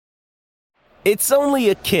It's only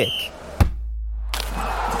a kick,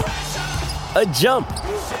 a jump,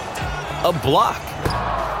 a block.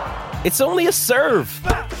 It's only a serve.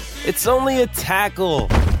 It's only a tackle,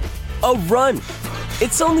 a run.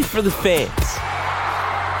 It's only for the fans.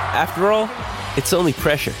 After all, it's only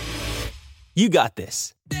pressure. You got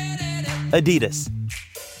this. Adidas.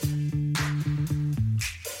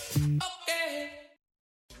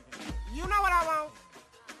 You know what I want?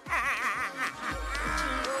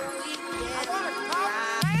 I want a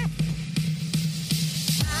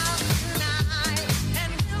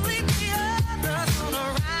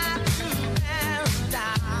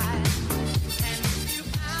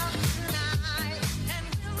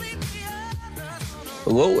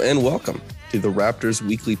Hello and welcome to the Raptors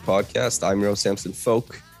Weekly Podcast. I'm Eero Samson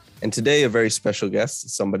Folk, and today a very special guest,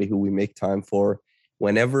 somebody who we make time for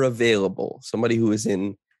whenever available, somebody who is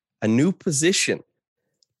in a new position.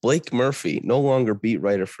 Blake Murphy, no longer beat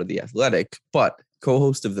writer for The Athletic, but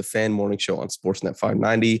co-host of the Fan Morning Show on Sportsnet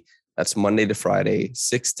 590. That's Monday to Friday,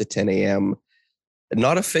 6 to 10 a.m.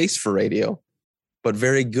 Not a face for radio, but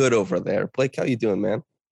very good over there. Blake, how you doing, man?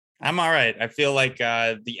 I'm all right. I feel like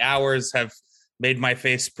the hours have made my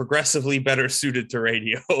face progressively better suited to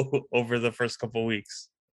radio over the first couple of weeks.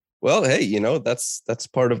 Well, hey, that's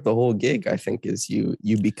part of the whole gig, I think, is you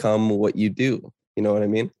become what you do. You know what I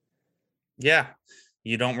mean? Yeah.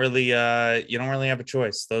 You don't really have a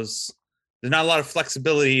choice. There's not a lot of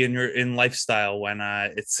flexibility in lifestyle when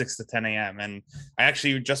it's 6 to 10 a.m. And I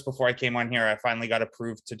actually, just before I came on here, I finally got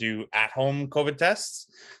approved to do at-home COVID tests.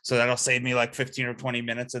 So that'll save me like 15 or 20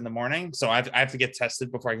 minutes in the morning. So I have to get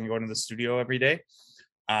tested before I can go into the studio every day.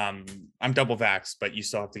 I'm double vaxxed, but you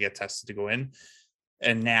still have to get tested to go in.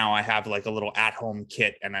 And now I have like a little at-home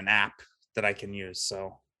kit and an app that I can use.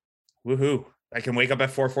 So woohoo. I can wake up at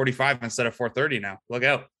 4:45 instead of 4:30 now. Look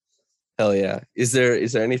out. Hell yeah. Is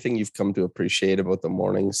there anything you've come to appreciate about the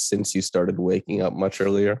mornings since you started waking up much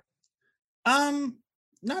earlier? Not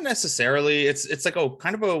necessarily. It's like a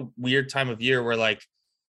kind of a weird time of year where like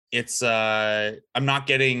it's I'm not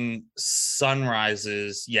getting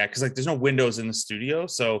sunrises yet because like there's no windows in the studio.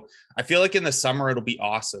 So I feel like in the summer it'll be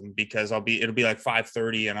awesome because it'll be like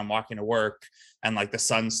 5:30 and I'm walking to work and like the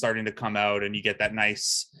sun's starting to come out and you get that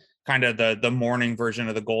nice kind of the morning version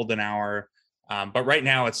of the golden hour. But right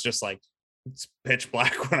now it's just like it's pitch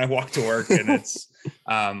black when I walk to work, and it's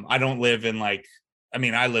I don't live in like, I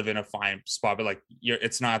mean, I live in a fine spot, but like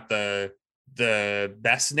it's not the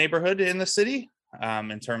best neighborhood in the city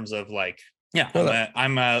in terms of like, yeah,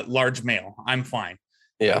 I'm a large male. I'm fine.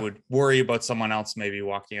 Yeah. I would worry about someone else maybe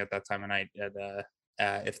walking at that time of night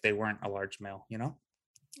if they weren't a large male, you know?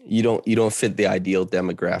 You don't fit the ideal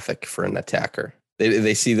demographic for an attacker.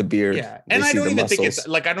 They see the beard. Yeah. And I don't even think it's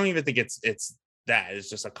that. It's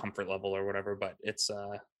just a comfort level or whatever, but it's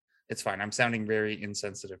fine. I'm sounding very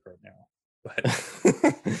insensitive right now.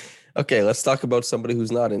 But okay, let's talk about somebody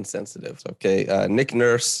who's not insensitive. Okay. Nick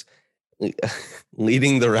Nurse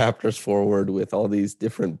leading the Raptors forward with all these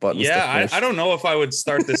different buttons. Yeah, I don't know if I would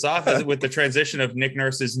start this off with the transition of Nick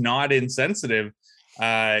Nurse is not insensitive.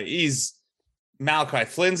 He's Malachi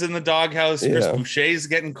Flynn's in the doghouse. Chris Boucher's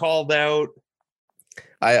getting called out.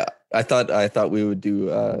 I thought we would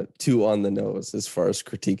do two on the nose as far as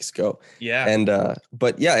critiques go. Yeah. And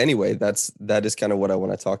but yeah, anyway, that is kind of what I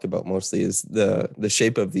want to talk about mostly is the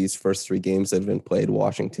shape of these first three games that have been played: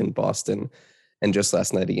 Washington, Boston, and just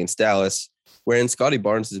last night against Dallas, wherein Scotty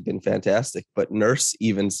Barnes has been fantastic, but Nurse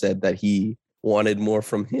even said that he wanted more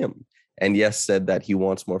from him. And yes, said that he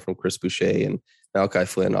wants more from Chris Boucher and Malachi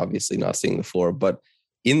Flynn, obviously not seeing the floor. But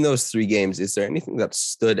in those three games, is there anything that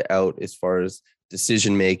stood out as far as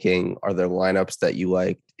decision making? Are there lineups that you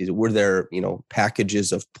liked? Were there,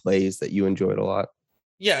 packages of plays that you enjoyed a lot?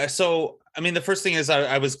 Yeah. So, I mean, the first thing is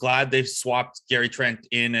I was glad they swapped Gary Trent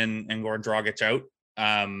in and Goran Dragic out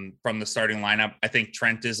from the starting lineup. I think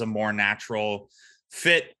Trent is a more natural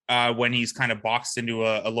fit when he's kind of boxed into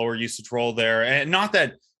a lower usage role there. And not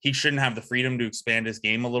that he shouldn't have the freedom to expand his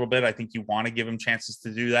game a little bit. I think you want to give him chances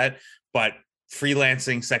to do that, but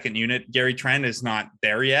freelancing second unit Gary Trent is not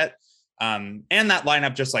there yet. And that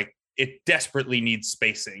lineup just like it desperately needs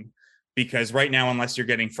spacing because right now, unless you're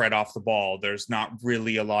getting Fred off the ball, there's not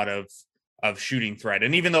really a lot of shooting threat.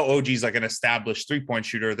 And even though OG's like an established 3-point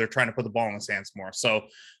shooter, they're trying to put the ball in his hands more. So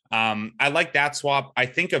I like that swap. I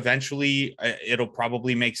think eventually it'll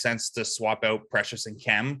probably make sense to swap out Precious and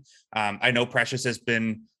Kem. I know Precious has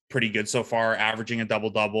been pretty good so far, averaging a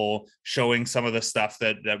double-double, showing some of the stuff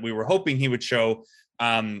that we were hoping he would show.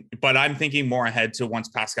 But I'm thinking more ahead to once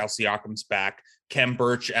Pascal Siakam's back, Kem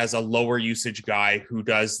Birch as a lower usage guy who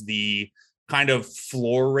does the kind of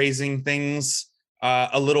floor raising things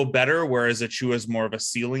a little better, whereas Achua is more of a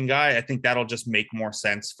ceiling guy. I think that'll just make more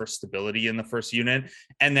sense for stability in the first unit.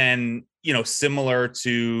 And then, similar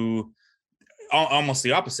to almost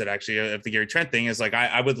the opposite, actually, of the Gary Trent thing is like,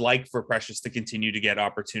 I would like for Precious to continue to get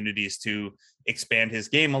opportunities to expand his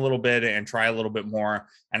game a little bit and try a little bit more.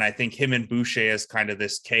 And I think him and Boucher as kind of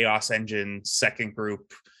this chaos engine second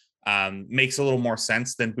group makes a little more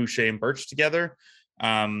sense than Boucher and Birch together.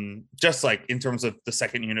 Just like in terms of the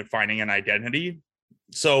second unit finding an identity.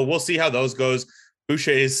 So we'll see how those goes.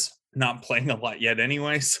 Boucher's not playing a lot yet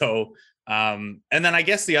anyway. So, and then I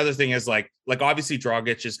guess the other thing is like obviously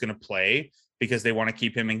Dragic is going to play because they want to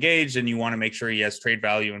keep him engaged and you want to make sure he has trade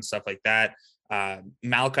value and stuff like that.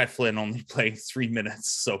 Malachi Flynn only playing 3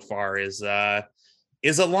 minutes so far is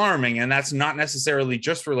alarming. And that's not necessarily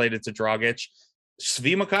just related to Dragic.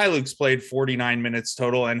 Svi Mikhailuk's played 49 minutes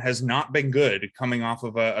total and has not been good coming off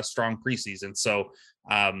of a strong preseason. So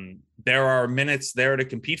there are minutes there to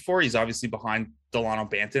compete for. He's obviously behind Delano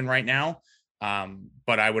Banton right now.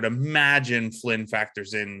 But I would imagine Flynn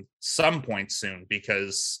factors in some point soon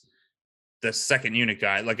because the second unit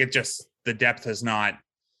guy, the depth has not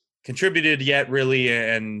contributed yet really.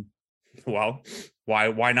 And well,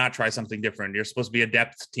 why not try something different? You're supposed to be a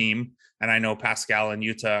depth team. And I know Pascal and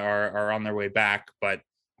Utah are on their way back, but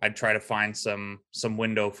I'd try to find some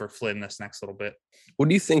window for Flynn this next little bit. What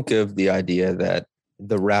do you think of the idea that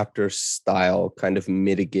the Raptors style kind of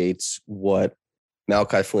mitigates what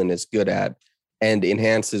Malachi Flynn is good at and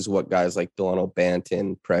enhances what guys like Delano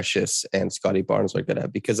Banton, Precious, and Scotty Barnes are good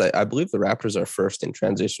at? Because I believe the Raptors are first in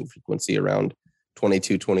transition frequency, around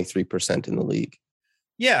 22-23% in the league.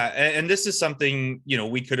 Yeah, and this is something,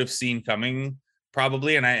 we could have seen coming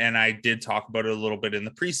probably. And I did talk about it a little bit in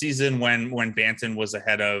the preseason when Banton was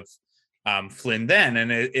ahead of Flynn then.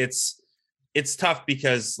 And it's tough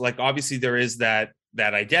because obviously there is that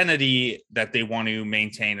identity that they want to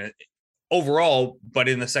maintain overall, but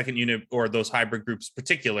in the second unit or those hybrid groups,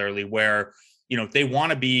 particularly where, they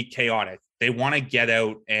want to be chaotic. They want to get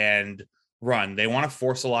out and run. They want to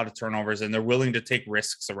force a lot of turnovers and they're willing to take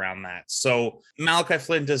risks around that. So Malachi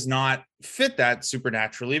Flynn does not fit that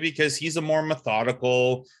supernaturally because he's a more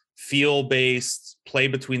methodical, feel-based, play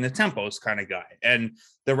between the tempos kind of guy. And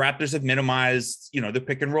the Raptors have minimized, the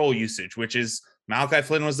pick and roll usage, which is Malachi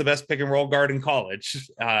Flynn was the best pick and roll guard in college.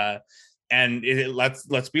 And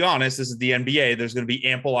let's be honest, this is the NBA. There's going to be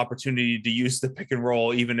ample opportunity to use the pick and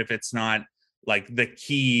roll, even if it's not the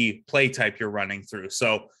key play type you're running through.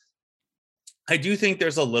 So I do think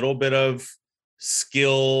there's a little bit of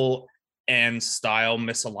skill and style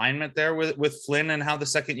misalignment there with Flynn and how the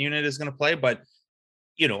second unit is going to play. But,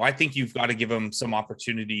 I think you've got to give him some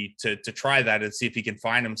opportunity to try that and see if he can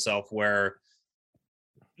find himself where,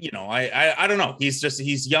 I don't know.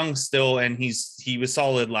 He's young still and he was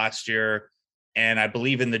solid last year. And I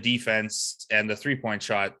believe in the defense and the 3-point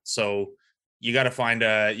shot. So you got to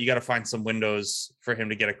find some windows for him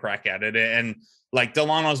to get a crack at it. And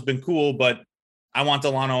Delano's been cool, but I want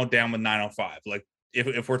Delano down with 905.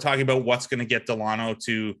 If we're talking about what's going to get Delano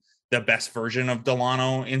to the best version of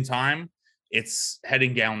Delano in time, it's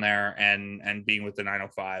heading down there and being with the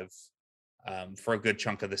 905 for a good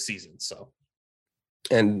chunk of the season. So,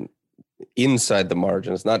 and inside the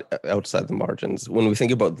margins, not outside the margins, when we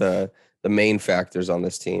think about the main factors on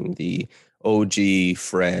this team, the OG,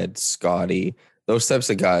 Fred, Scotty, those types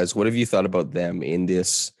of guys, what have you thought about them in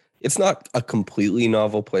this? It's not a completely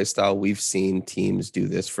novel play style. We've seen teams do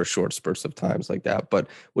this for short spurts of times like that. But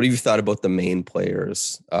what have you thought about the main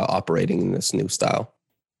players operating in this new style?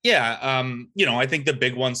 Yeah, I think the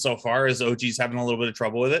big one so far is OG's having a little bit of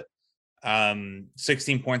trouble with it.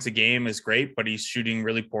 16 points a game is great, but he's shooting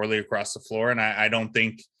really poorly across the floor. And I don't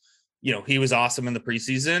think, he was awesome in the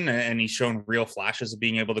preseason and he's shown real flashes of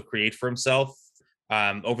being able to create for himself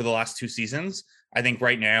over the last 2 seasons. I think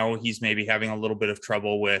right now he's maybe having a little bit of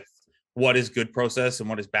trouble with what is good process and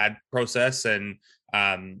what is bad process. And,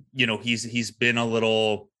 he's been a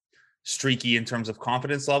little streaky in terms of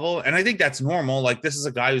confidence level. And I think that's normal. This is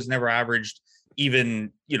a guy who's never averaged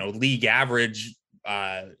even, league average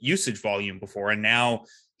usage volume before. And now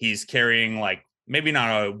he's carrying maybe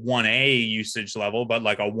not a 1A usage level, but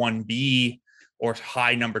a 1B or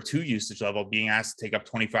high number 2 usage level, being asked to take up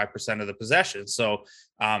 25% of the possession. So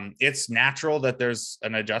it's natural that there's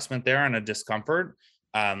an adjustment there and a discomfort.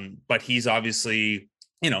 But he's obviously,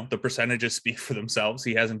 the percentages speak for themselves.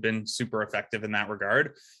 He hasn't been super effective in that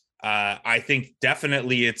regard. I think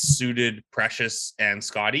definitely it's suited Precious and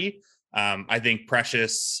Scotty. I think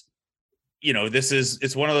Precious,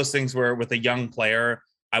 it's one of those things where with a young player,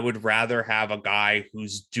 I would rather have a guy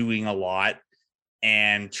who's doing a lot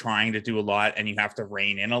and trying to do a lot, and you have to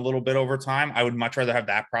rein in a little bit over time. I would much rather have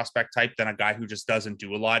that prospect type than a guy who just doesn't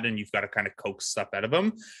do a lot and you've got to kind of coax stuff out of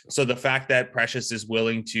him. So the fact that Precious is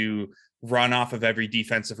willing to run off of every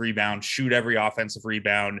defensive rebound, shoot every offensive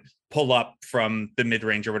rebound, pull up from the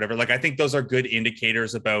mid-range or whatever, like I think those are good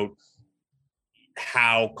indicators about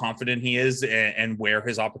how confident he is and where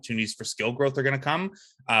his opportunities for skill growth are going to come.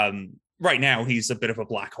 Right now, he's a bit of a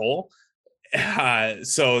black hole.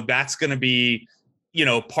 So that's going to be,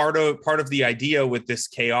 part of the idea with this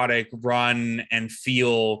chaotic run and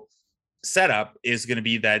feel setup is going to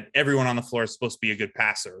be that everyone on the floor is supposed to be a good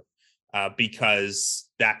passer, because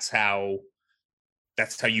that's how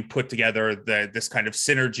you put together this kind of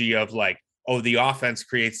synergy of like, oh, the offense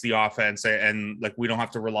creates the offense, and like we don't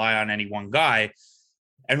have to rely on any one guy.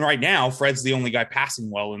 And right now, Fred's the only guy passing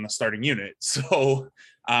well in the starting unit, so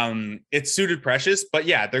it's suited Precious. But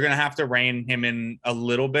yeah, they're going to have to rein him in a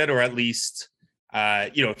little bit, or at least.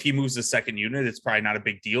 If he moves the second unit, it's probably not a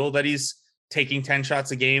big deal that he's taking 10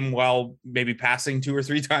 shots a game while maybe passing 2 or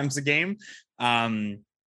 3 times a game. And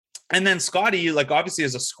then Scotty, like obviously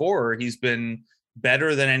as a scorer, he's been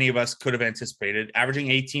better than any of us could have anticipated,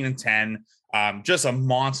 averaging 18 and 10, just a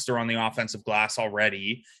monster on the offensive glass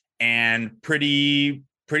already, and pretty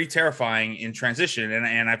terrifying in transition.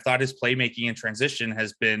 And I've thought his playmaking in transition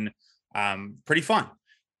has been pretty fun.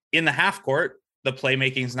 In the half court, the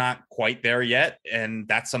playmaking is not quite there yet. And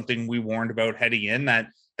that's something we warned about heading in,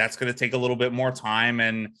 that's going to take a little bit more time,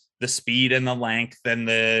 and the speed and the length and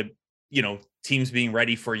the, teams being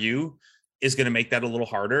ready for you is going to make that a little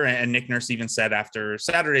harder. And Nick Nurse even said after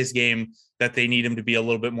Saturday's game that they need him to be a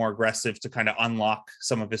little bit more aggressive to kind of unlock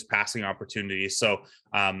some of his passing opportunities. So,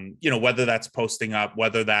 whether that's posting up,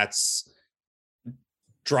 whether that's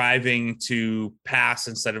driving to pass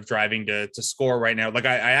instead of driving to score right now. Like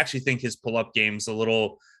I actually think his pull-up game's a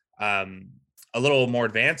little more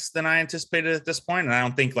advanced than I anticipated at this point. And I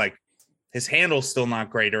don't think like his handle's still not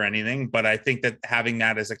great or anything, but I think that having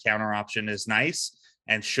that as a counter option is nice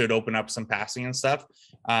and should open up some passing and stuff.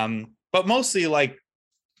 But mostly like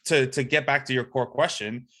to get back to your core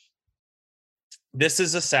question, this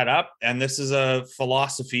is a setup and this is a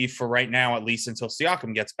philosophy for right now, at least until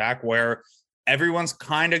Siakam gets back, where everyone's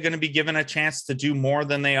kind of going to be given a chance to do more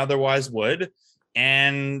than they otherwise would.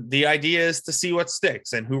 And the idea is to see what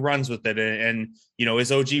sticks and who runs with it. And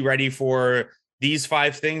is OG ready for these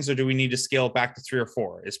 5 things, or do we need to scale it back to 3 or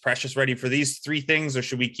 4? Is Precious ready for these 3 things, or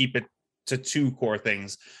should we keep it to 2 core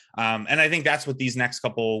things? And I think that's what these next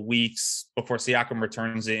couple weeks before Siakam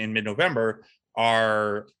returns in mid-November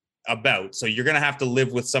are about. So you're going to have to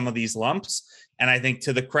live with some of these lumps. And I think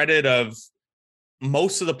to the credit of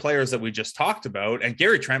most of the players that we just talked about, and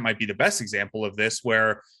Gary Trent might be the best example of this,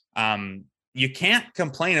 where you can't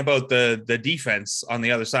complain about the defense on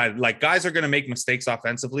the other side. Like guys are going to make mistakes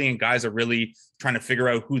offensively, and guys are really trying to figure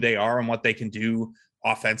out who they are and what they can do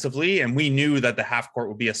offensively. And we knew that the half court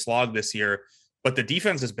would be a slog this year, but the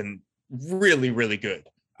defense has been really, really good.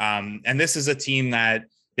 And this is a team that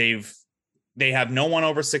they have no one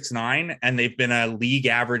over 6'9", and they've been a league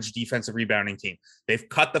average defensive rebounding team. They've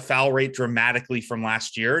cut the foul rate dramatically from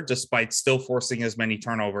last year, despite still forcing as many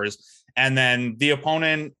turnovers. And then the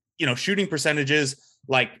opponent, shooting percentages,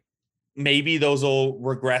 like maybe those will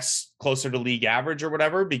regress closer to league average or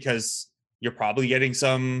whatever, because you're probably getting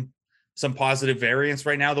some positive variance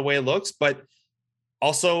right now, the way it looks. But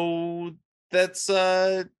also it's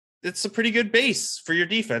a pretty good base for your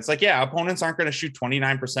defense. Like, yeah, opponents aren't going to shoot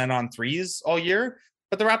 29% on threes all year,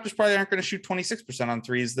 but the Raptors probably aren't going to shoot 26% on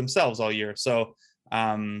threes themselves all year. So,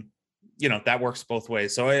 that works both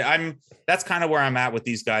ways. So that's kind of where I'm at with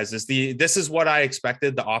these guys. This is what I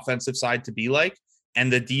expected the offensive side to be like.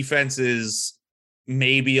 And the defense is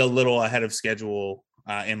maybe a little ahead of schedule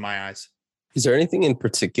in my eyes. Is there anything in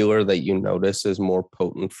particular that you notice is more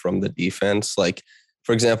potent from the defense? Like,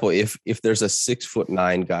 for example, if there's a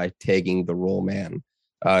 6'9" guy tagging the roll man,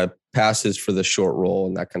 passes for the short roll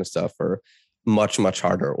and that kind of stuff are much, much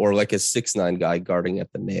harder. Or like a 6'9" guy guarding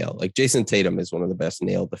at the nail. Like Jason Tatum is one of the best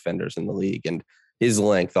nail defenders in the league, and his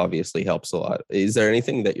length obviously helps a lot. Is there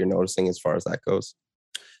anything that you're noticing as far as that goes?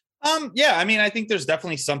 Yeah, I mean, I think there's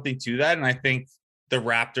definitely something to that. And I think the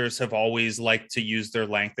Raptors have always liked to use their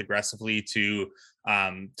length aggressively to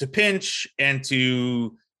pinch and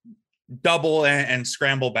to double and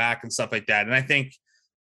scramble back and stuff like that. And I think,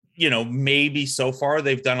 maybe so far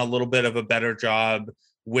they've done a little bit of a better job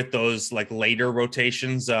with those like later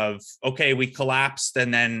rotations of, okay, we collapsed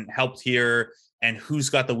and then helped here and who's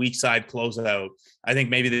got the weak side closeout. I think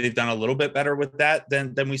maybe they've done a little bit better with that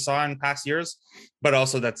than we saw in past years, but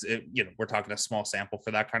also that's it, we're talking a small sample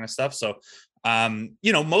for that kind of stuff. So,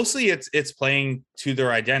 mostly it's playing to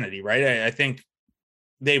their identity, right? I think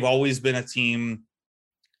they've always been a team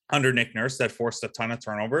under Nick Nurse that forced a ton of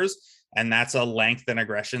turnovers, and that's a length and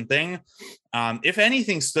aggression thing. If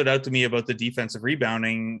anything stood out to me about the defensive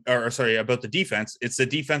rebounding, about the defense, it's the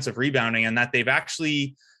defensive rebounding, and that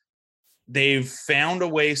they've found a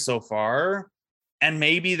way so far, and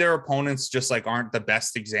maybe their opponents just aren't the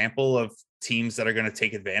best example of teams that are going to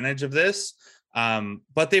take advantage of this.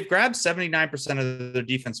 But they've grabbed 79% of their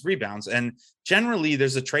defensive rebounds, and generally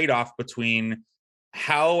there's a trade-off between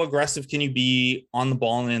how aggressive can you be on the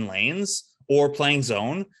ball and in lanes or playing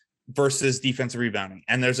zone versus defensive rebounding.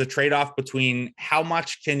 And there's a trade-off between how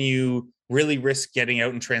much can you really risk getting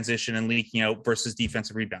out in transition and leaking out versus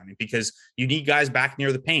defensive rebounding, because you need guys back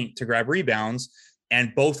near the paint to grab rebounds.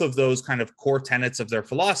 And both of those kind of core tenets of their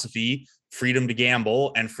philosophy, freedom to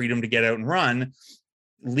gamble and freedom to get out and run,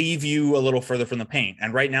 leave you a little further from the paint.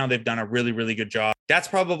 And right now they've done a really, really good job. That's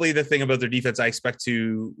probably the thing about their defense I expect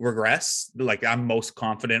to regress. I'm most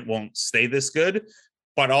confident won't stay this good,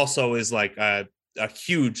 but also is a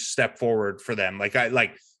huge step forward for them.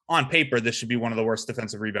 On paper, this should be one of the worst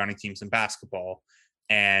defensive rebounding teams in basketball,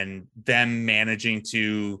 and them managing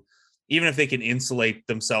to, even if they can insulate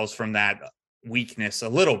themselves from that weakness a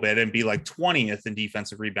little bit and be 20th in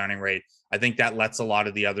defensive rebounding rate, I think that lets a lot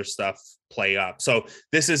of the other stuff play up. So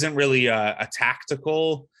this isn't really a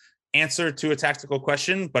tactical answer to a tactical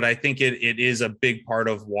question, but I think it is a big part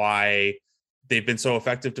of why they've been so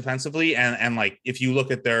effective defensively. And if you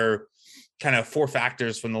look at their kind of 4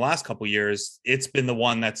 factors from the last couple of years, it's been the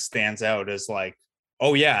one that stands out as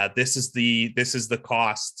oh yeah, this is the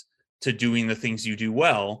cost to doing the things you do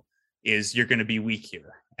well, is you're going to be weak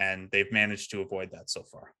here. And they've managed to avoid that so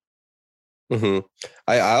far. Mm-hmm.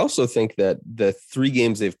 I also think that the 3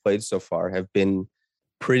 games they've played so far have been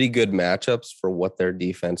pretty good matchups for what their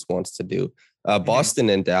defense wants to do. Boston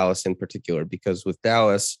and Dallas in particular, because with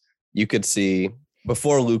Dallas, you could see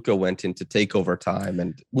before Luka went into takeover time,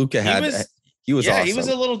 and Luka he was awesome. He was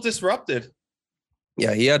a little disrupted.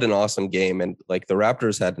 Yeah, he had an awesome game, and the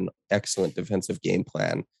Raptors had an excellent defensive game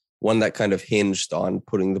plan, one that kind of hinged on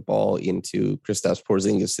putting the ball into Kristaps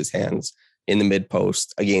Porzingis' hands in the mid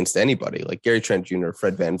post against anybody, like Gary Trent Jr.,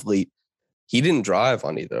 Fred VanVleet. He didn't drive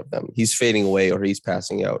on either of them. He's fading away or he's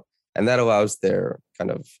passing out. And that allows their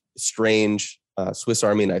kind of strange Swiss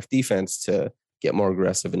Army knife defense to get more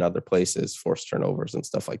aggressive in other places, force turnovers and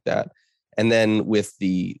stuff like that. And then with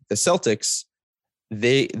the Celtics,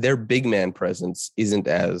 their big man presence isn't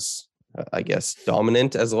as,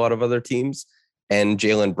 dominant as a lot of other teams. And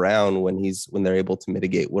Jaylen Brown, when they're able to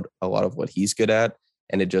mitigate a lot of what he's good at,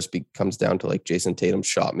 and it just comes down to Jason Tatum's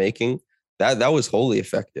shot making, that was wholly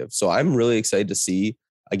effective. So I'm really excited to see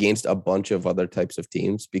against a bunch of other types of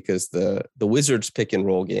teams, because the Wizards pick and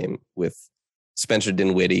roll game with Spencer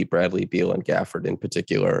Dinwiddie, Bradley Beal, and Gafford in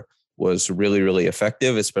particular was really, really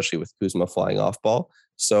effective, especially with Kuzma flying off ball.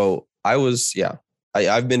 So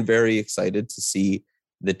I've been very excited to see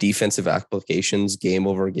the defensive applications game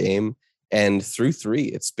over game. And through 3,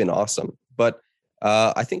 it's been awesome. But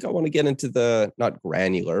I think I want to get into the, not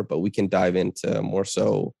granular, but we can dive into more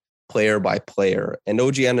so player by player. And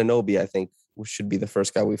OG Anunoby, I think, should be the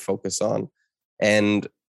first guy we focus on. And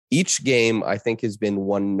each game, I think, has been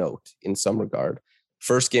one note in some regard.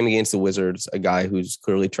 First game against the Wizards, a guy who's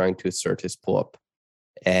clearly trying to assert his pull-up.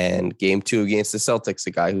 And game 2 against the Celtics,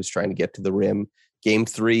 a guy who's trying to get to the rim. Game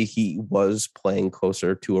 3, he was playing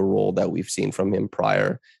closer to a role that we've seen from him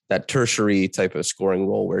prior, that tertiary type of scoring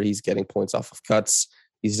role where he's getting points off of cuts,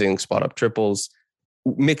 he's hitting spot-up triples.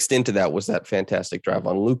 Mixed into that was that fantastic drive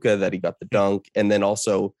on Luka that he got the dunk, and then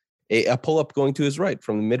also a pull-up going to his right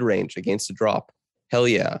from the mid-range against a drop. Hell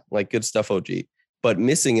yeah, good stuff, OG. But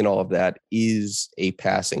missing in all of that is a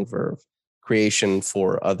passing verve, creation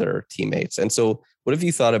for other teammates. And so what have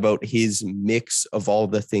you thought about his mix of all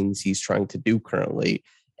the things he's trying to do currently,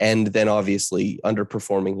 and then obviously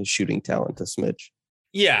underperforming his shooting talent a smidge?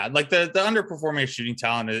 Yeah, the underperforming shooting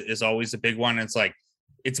talent is always a big one.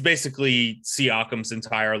 It's basically Siakam's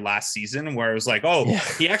entire last season, where it was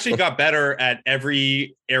he actually got better at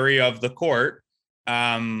every area of the court.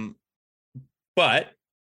 But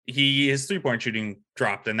his 3-point shooting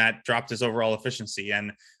dropped, and that dropped his overall efficiency.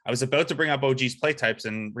 And I was about to bring up OG's play types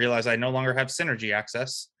and realize I no longer have synergy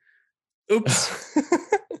access. Oops.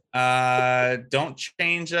 Don't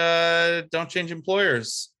change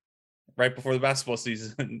employers right before the basketball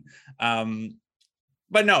season.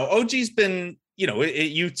 But no, OG's been,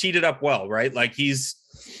 you teed it up well, right? He's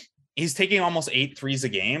he's taking almost 8 threes a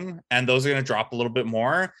game, and those are going to drop a little bit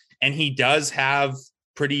more. And he does have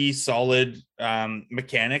pretty solid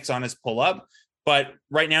mechanics on his pull up, but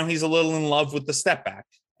right now he's a little in love with the step back.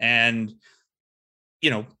 And,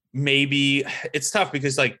 maybe it's tough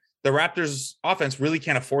because like the Raptors offense really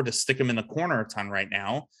can't afford to stick him in the corner a ton right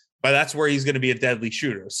now, but that's where he's going to be a deadly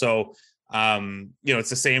shooter. So, it's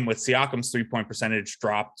the same with Siakam's 3-point percentage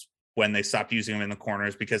dropped when they stopped using him in the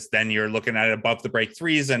corners, because then you're looking at above the break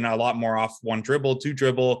threes and a lot more off one dribble, two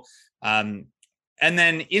dribble. And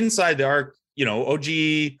then inside the arc, OG,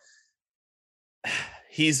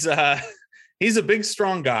 he's a big,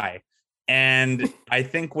 strong guy. And I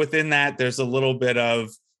think within that, there's a little bit of,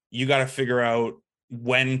 you got to figure out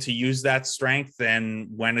when to use that strength and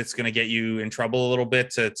when it's going to get you in trouble a little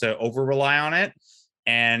bit to over rely on it.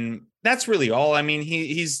 And that's really all. I mean,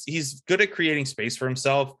 he's good at creating space for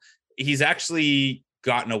himself. He's actually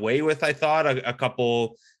gotten away with, I thought, a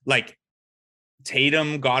couple, like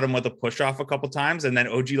Tatum got him with a push off a couple times, and then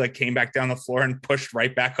OG like came back down the floor and pushed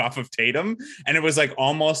right back off of Tatum. And it was like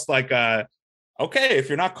almost like okay, if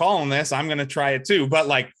you're not calling this, I'm going to try it too. But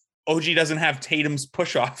like OG doesn't have Tatum's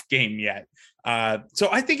push off game yet. So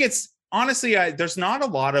I think it's honestly, there's not a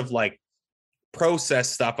lot of like process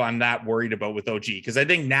stuff I'm that worried about with OG, because I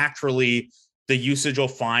think naturally the usage will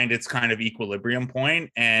find its kind of equilibrium point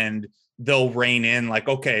and they'll rein in like,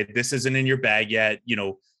 okay, this isn't in your bag yet.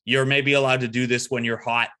 You're maybe allowed to do this when you're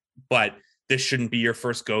hot, but this shouldn't be your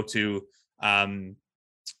first go-to.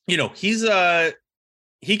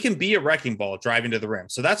 He can be a wrecking ball driving to the rim.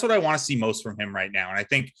 So that's what I want to see most from him right now. And I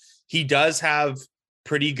think he does have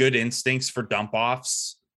pretty good instincts for dump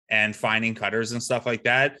offs and finding cutters and stuff like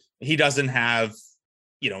that. He doesn't have,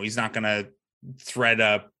 he's not going to thread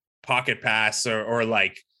a pocket pass or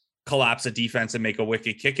like collapse a defense and make a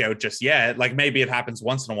wicked kick out just yet. Like maybe it happens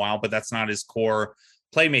once in a while, but that's not his core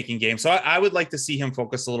playmaking game. So I would like to see him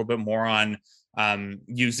focus a little bit more on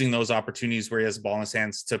using those opportunities where he has the ball in his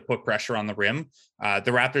hands to put pressure on the rim.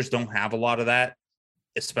 The Raptors don't have a lot of that,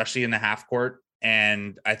 especially in the half court.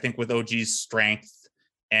 And I think with OG's strength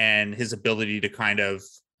and his ability to kind of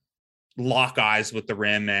lock eyes with the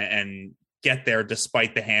rim and get there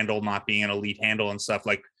despite the handle not being an elite handle and stuff,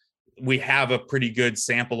 like we have a pretty good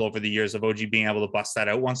sample over the years of OG being able to bust that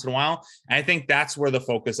out once in a while. And I think that's where the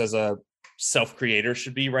focus as a self-creator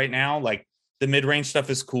should be right now. Like the mid-range stuff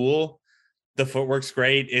is cool. The footwork's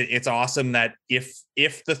great. It's awesome that if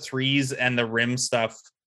the threes and the rim stuff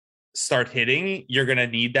start hitting, you're going to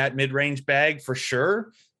need that mid-range bag for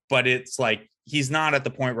sure. But it's like, he's not at the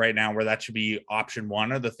point right now where that should be option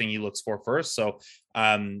one or the thing he looks for first. So,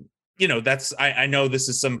 that's, I know this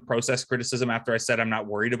is some process criticism after I said I'm not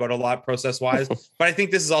worried about a lot process wise, but I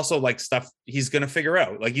think this is also like stuff he's going to figure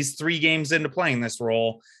out. Like he's 3 games into playing this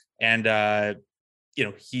role, and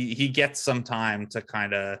he gets some time to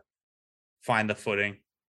kind of find the footing.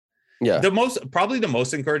 Yeah. Probably the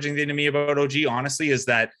most encouraging thing to me about OG, honestly, is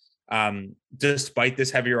that despite this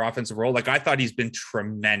heavier offensive role, like I thought he's been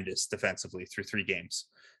tremendous defensively through 3 games.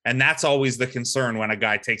 And that's always the concern when a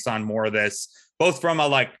guy takes on more of this, both from a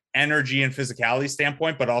like energy and physicality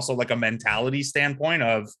standpoint, but also like a mentality standpoint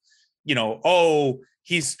of,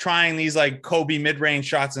 he's trying these like Kobe mid-range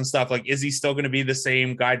shots and stuff. Like, is he still going to be the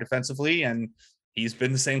same guy defensively? And he's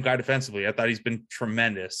been the same guy defensively. I thought he's been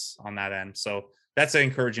tremendous on that end. So that's an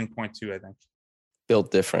encouraging point too, I think. Built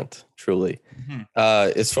different, truly. Mm-hmm.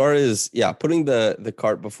 As far as putting the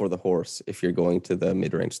cart before the horse, if you're going to the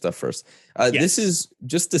mid-range stuff first, yes. This is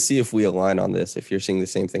just to see if we align on this, if you're seeing the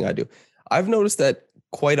same thing I do. I've noticed that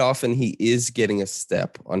quite often he is getting a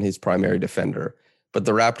step on his primary defender, but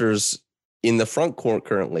the Raptors in the front court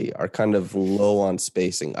currently are kind of low on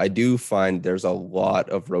spacing. I do find there's a lot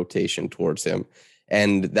of rotation towards him,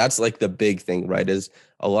 and that's like the big thing, right? Is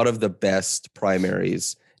a lot of the best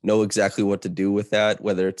primaries know exactly what to do with that,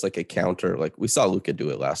 whether it's like a counter, like we saw Luka do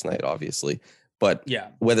it last night, obviously, but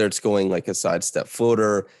whether it's going like a sidestep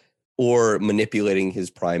floater or manipulating his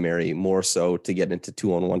primary more so to get into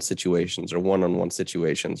 2-on-1 situations or 1-on-1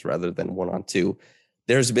 situations rather than 1-on-2.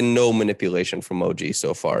 There's been no manipulation from OG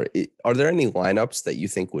so far. Are there any lineups that you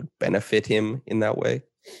think would benefit him in that way?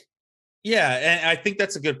 Yeah, and I think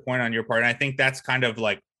that's a good point on your part. And I think that's kind of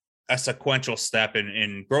like a sequential step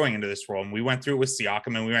in growing into this role. And we went through it with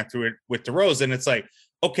Siakam and we went through it with DeRozan. It's like,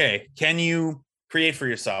 okay, can you create for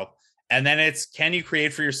yourself? And then it's, can you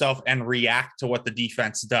create for yourself and react to what the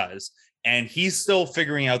defense does? And he's still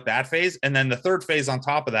figuring out that phase. And then the third phase on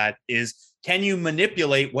top of that is, can you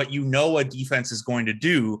manipulate what you know a defense is going to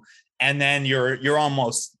do? And then you're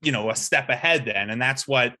almost, a step ahead then. And that's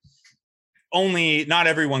what only not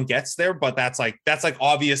everyone gets there, but that's like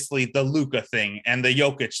obviously the Luka thing, and the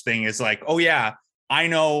Jokic thing is like, oh yeah, I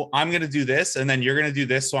know I'm going to do this, and then you're going to do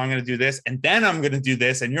this, so I'm going to do this, and then I'm going to do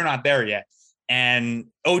this, and you're not there yet. And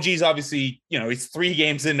OG's obviously, he's 3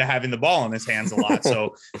 games into having the ball in his hands a lot.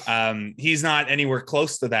 So he's not anywhere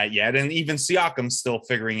close to that yet. And even Siakam's still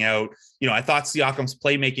figuring out, I thought Siakam's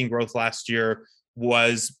playmaking growth last year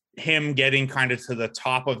was him getting kind of to the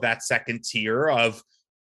top of that second tier of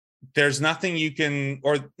there's nothing you can,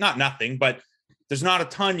 or not nothing, but there's not a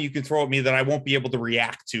ton you can throw at me that I won't be able to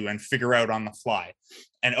react to and figure out on the fly.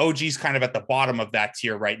 And OG's kind of at the bottom of that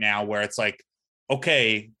tier right now, where it's like,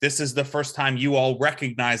 okay, this is the first time you all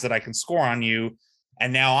recognize that I can score on you.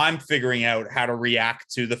 And now I'm figuring out how to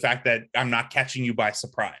react to the fact that I'm not catching you by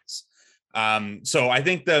surprise. So I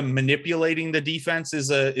think the manipulating the defense is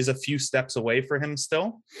a few steps away for him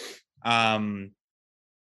still. Yeah,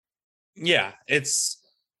 it's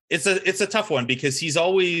a tough one because he's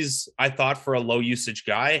always, I thought, for a low usage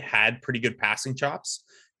guy, had pretty good passing chops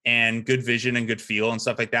and good vision and good feel and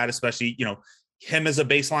stuff like that, especially, him as a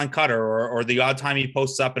baseline cutter or the odd time he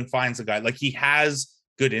posts up and finds a guy. Like, he has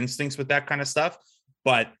good instincts with that kind of stuff.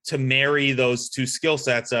 But to marry those two skill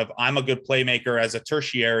sets of I'm a good playmaker as a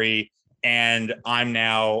tertiary and I'm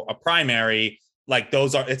now a primary, like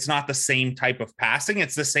it's not the same type of passing.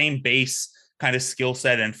 It's the same base kind of skill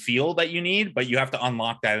set and feel that you need, but you have to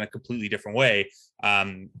unlock that in a completely different way.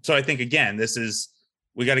 So I think, again,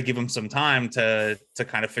 we got to give him some time to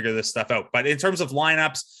kind of figure this stuff out. But in terms of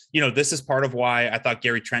lineups, this is part of why I thought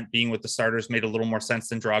Gary Trent being with the starters made a little more sense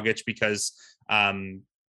than Dragic because,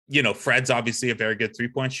 Fred's obviously a very good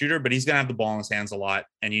 3-point shooter, but he's going to have the ball in his hands a lot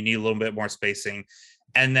and you need a little bit more spacing.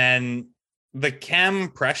 And then the Chem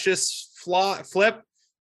Precious flip,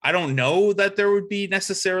 I don't know that there would be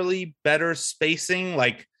necessarily better spacing.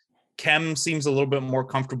 Like, Chem seems a little bit more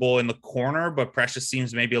comfortable in the corner, but Precious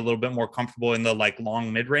seems maybe a little bit more comfortable in the like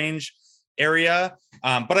long mid-range area.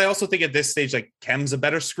 But I also think at this stage, like, Chem's a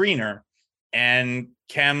better screener, and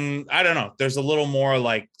Chem, I don't know, there's a little more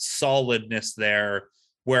like solidness there.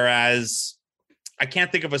 Whereas I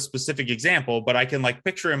can't think of a specific example, but I can like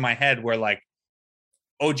picture in my head where like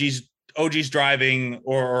OG's driving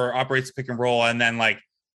or operates pick and roll, and then like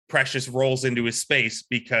Precious rolls into his space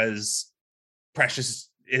because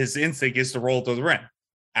his instinct is to roll to the rim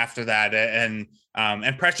after that. And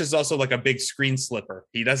Precious is also like a big screen slipper.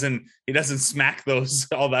 He doesn't smack those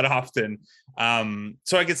all that often.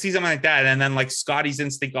 So I could see something like that. And then like Scotty's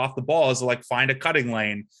instinct off the ball is to like find a cutting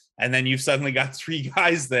lane. And then you've suddenly got 3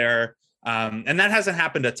 guys there. And that hasn't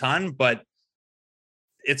happened a ton, but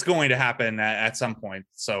it's going to happen at some point.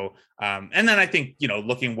 So, and then I think,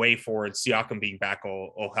 looking way forward, Siakam being back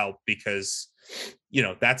will help because,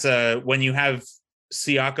 that's when you have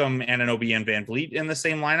Siakam, Anunoby, and Van Vliet in the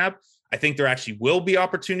same lineup, I think there actually will be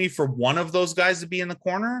opportunity for one of those guys to be in the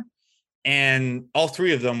corner, and all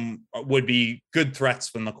 3 of them would be good threats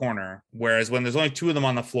from the corner. Whereas when there's only 2 of them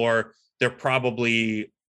on the floor, they're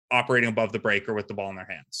probably operating above the break or with the ball in their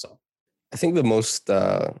hands. So I think the most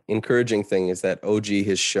encouraging thing is that OG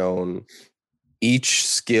has shown each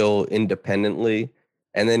skill independently,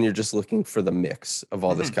 and then you're just looking for the mix of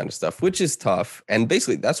all this kind of stuff, which is tough. And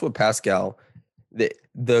basically that's what Pascal,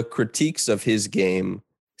 the critiques of his game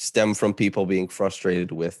stem from people being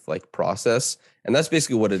frustrated with like process. And that's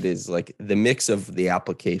basically what it is, like the mix of the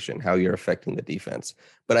application, how you're affecting the defense.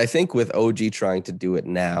 But I think with OG trying to do it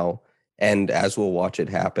now, and as we'll watch it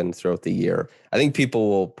happen throughout the year, I think people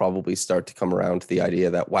will probably start to come around to the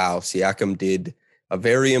idea that, wow, Siakam did a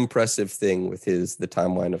very impressive thing with the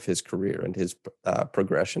timeline of his career and his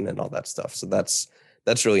progression and all that stuff. So that's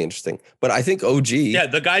really interesting. But I think OG, yeah,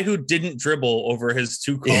 the guy who didn't dribble over his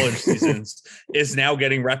 2 college seasons is now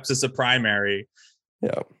getting reps as a primary.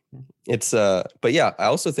 Yeah, it's but yeah, I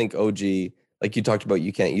also think OG, like you talked about,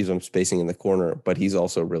 you can't use him spacing in the corner, but he's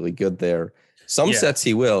also really good there. Some sets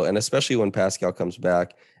he will, and especially when Pascal comes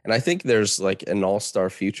back. And I think there's like an all-star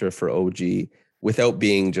future for OG without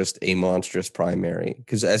being just a monstrous primary.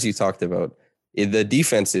 Because as you talked about, the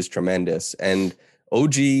defense is tremendous. And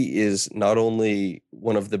OG is not only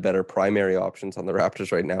one of the better primary options on the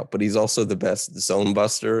Raptors right now, but he's also the best zone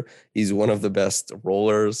buster. He's one of the best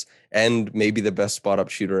rollers and maybe the best spot-up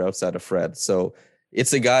shooter outside of Fred. So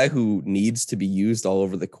it's a guy who needs to be used all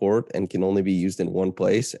over the court and can only be used in one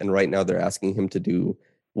place. And right now they're asking him to do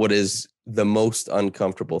what is the most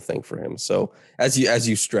uncomfortable thing for him. So as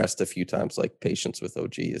you stressed a few times, like patience with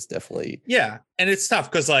OG is definitely. Yeah. And it's tough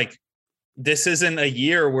because like this isn't a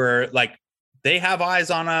year where like they have eyes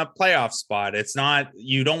on a playoff spot. It's not,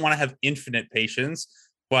 you don't want to have infinite patience,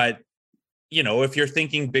 but if you're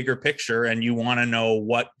thinking bigger picture and you want to know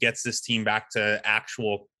what gets this team back to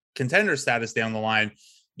actual contender status down the line,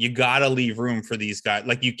 you got to leave room for these guys.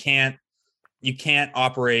 Like you can't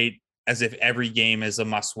operate as if every game is a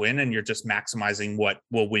must win and you're just maximizing what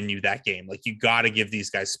will win you that game. Like you got to give these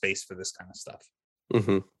guys space for this kind of stuff.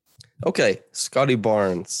 Mm-hmm. Okay. Scotty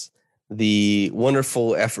Barnes, the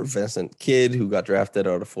wonderful effervescent kid who got drafted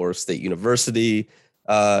out of Florida State University,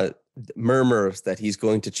 murmurs that he's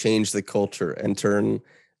going to change the culture and turn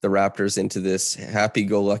the Raptors into this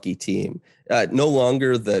happy-go-lucky team. No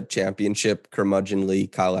longer the championship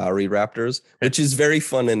curmudgeonly Kyle Lowry Raptors, which is very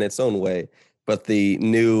fun in its own way, but the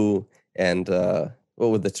new and what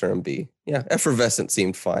would the term be? Yeah, effervescent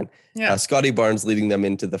seemed fine. Yeah. Scotty Barnes leading them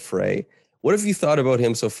into the fray. What have you thought about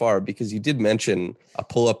him so far? Because you did mention a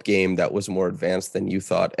pull-up game that was more advanced than you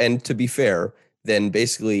thought. And to be fair, than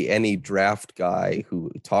basically any draft guy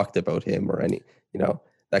who talked about him or any,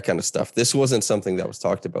 that kind of stuff. This wasn't something that was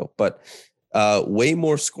talked about, but way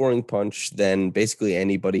more scoring punch than basically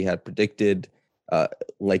anybody had predicted.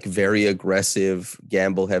 Like very aggressive,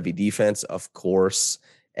 gamble-heavy defense, of course,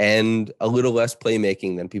 and a little less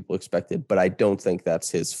playmaking than people expected. But I don't think that's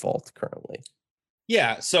his fault currently.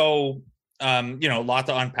 Yeah. So, a lot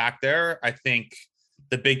to unpack there. I think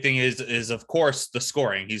the big thing is of course the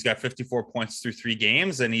scoring. He's got 54 points through 3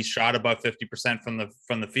 games and he's shot above 50%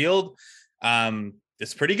 from the field.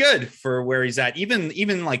 It's pretty good for where he's at.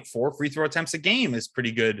 Even like 4 free throw attempts a game is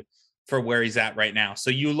pretty good for where he's at right now. So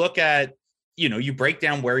you look at, you break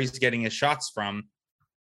down where he's getting his shots from,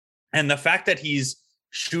 and the fact that he's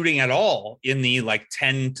shooting at all in the like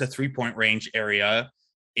 10 to 3-point range area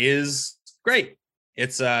is great.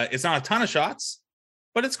 It's not a ton of shots,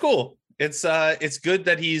 but it's cool. It's good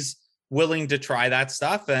that he's willing to try that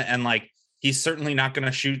stuff. And like, he's certainly not going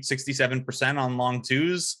to shoot 67% on long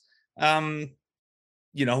twos,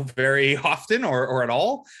 very often or at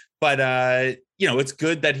all. But, it's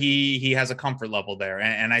good that he has a comfort level there.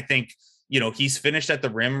 And I think, he's finished at the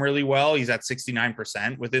rim really well. He's at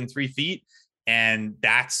 69% within 3 feet. And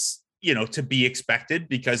that's, to be expected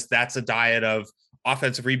because that's a diet of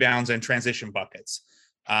offensive rebounds and transition buckets.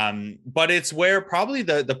 But it's where probably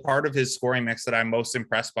the part of his scoring mix that I'm most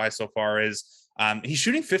impressed by so far is he's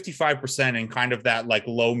shooting 55% in kind of that like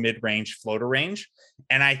low mid-range floater range.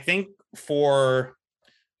 And I think for,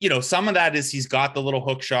 some of that is he's got the little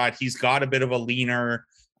hook shot. He's got a bit of a leaner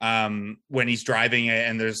when he's driving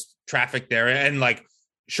and there's traffic there. And like,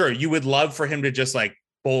 sure, you would love for him to just like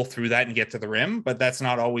bowl through that and get to the rim, but that's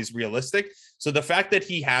not always realistic. So the fact that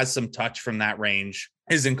he has some touch from that range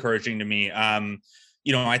is encouraging to me.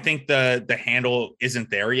 I think the handle isn't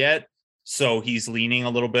there yet. So he's leaning a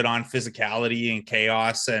little bit on physicality and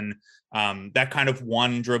chaos. And that kind of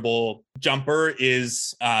one dribble jumper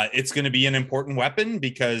is it's going to be an important weapon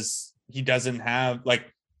because he doesn't have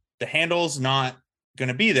like the handle's not going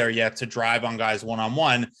to be there yet to drive on guys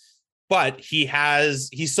one-on-one, but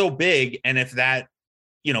he's so big. And if that,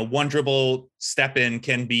 one dribble step in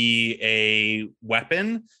can be a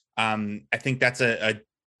weapon, I think that's a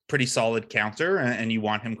pretty solid counter and you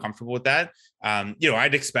want him comfortable with that.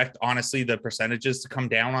 I'd expect honestly the percentages to come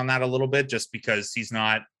down on that a little bit just because he's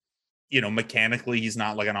not, mechanically he's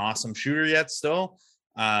not like an awesome shooter yet still.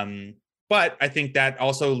 But I think that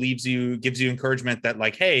also gives you encouragement that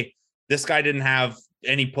like, hey, this guy didn't have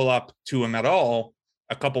any pull up to him at all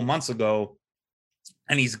a couple months ago.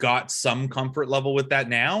 And he's got some comfort level with that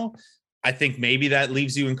now. I think maybe that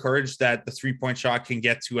leaves you encouraged that the 3-point shot can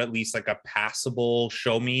get to at least like a passable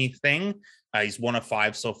show me thing. He's 1 of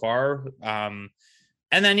 5 so far. And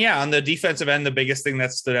then, on the defensive end, the biggest thing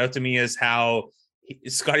that stood out to me is how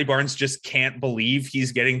Scotty Barnes just can't believe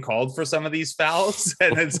he's getting called for some of these fouls.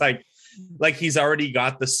 And it's like he's already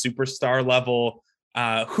got the superstar level.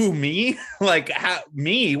 Who, me?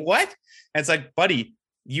 Me? What? And it's like, buddy,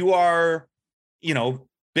 you are,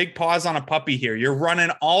 big paws on a puppy here. You're running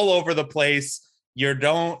all over the place. You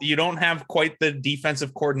don't have quite the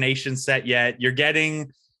defensive coordination set yet. You're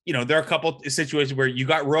getting, there are a couple of situations where you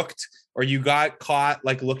got rooked or you got caught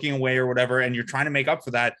like looking away or whatever, and you're trying to make up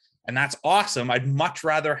for that. And that's awesome. I'd much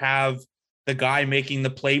rather have the guy making the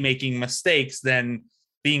playmaking mistakes than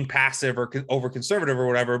being passive or over conservative or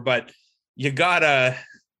whatever. But you're going to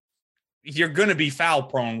be foul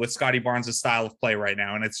prone with Scotty Barnes' style of play right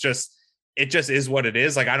now. And it just is what it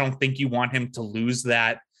is. Like, I don't think you want him to lose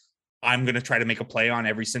that. I'm going to try to make a play on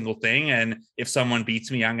every single thing. And if someone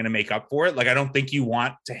beats me, I'm going to make up for it. Like, I don't think you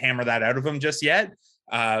want to hammer that out of him just yet.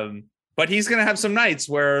 But he's going to have some nights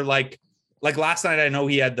where like last night, I know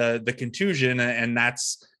he had the contusion and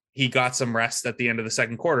that's he got some rest at the end of the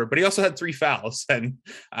second quarter, but he also had 3 fouls. And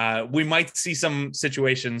we might see some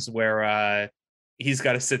situations where he's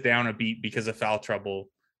got to sit down a beat because of foul trouble.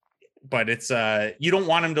 But it's you don't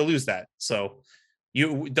want him to lose that. So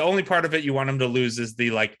the only part of it you want him to lose is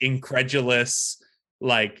the like incredulous,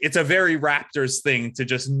 like it's a very Raptors thing to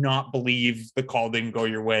just not believe the call didn't go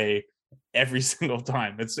your way every single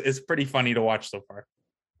time. It's pretty funny to watch so far.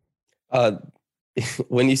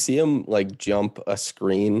 When you see him like jump a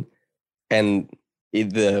screen and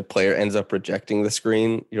the player ends up rejecting the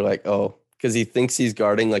screen, you're like, oh, because he thinks he's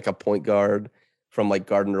guarding like a point guard from like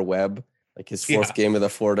Gardner Webb, like his fourth game of the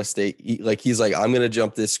Florida State. He's like, I'm going to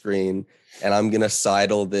jump this screen and I'm going to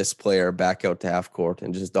sidle this player back out to half court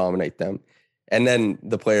and just dominate them. And then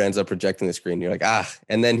the player ends up rejecting the screen. You're like,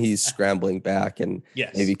 and then he's scrambling back and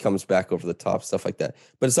maybe comes back over the top, stuff like that.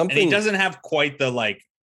 But it's something, and he doesn't have quite the like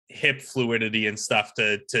hip fluidity and stuff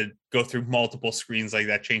to go through multiple screens like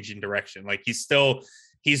that, changing direction. Like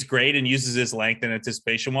he's great and uses his length and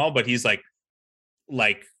anticipation well, but he's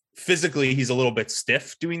like physically he's a little bit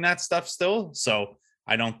stiff doing that stuff still. So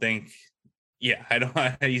I don't think,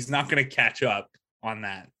 he's not going to catch up on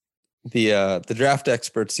that. The draft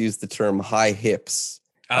experts use the term high hips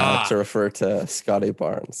to refer to Scotty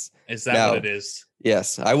Barnes. Is that what it is?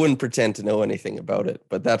 Yes. I wouldn't pretend to know anything about it,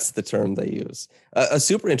 but that's the term they use. A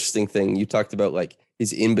super interesting thing you talked about, like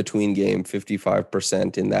his in-between game,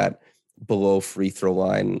 55% in that below free throw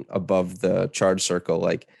line above the charge circle,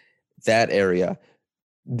 like that area.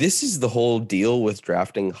 This is the whole deal with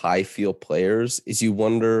drafting high field players is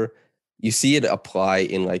you see it apply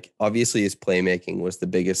in like, obviously his playmaking was the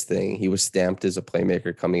biggest thing. He was stamped as a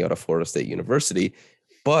playmaker coming out of Florida State University,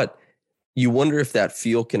 but you wonder if that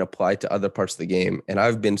feel can apply to other parts of the game. And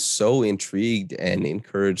I've been so intrigued and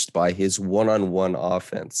encouraged by his one-on-one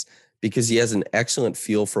offense because he has an excellent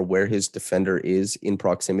feel for where his defender is in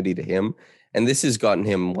proximity to him. And this has gotten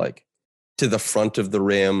him like to the front of the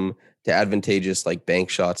rim, to advantageous like bank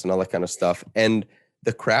shots and all that kind of stuff. And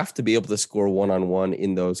the craft to be able to score one-on-one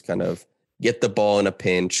in those kind of get the ball in a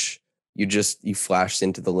pinch, you flash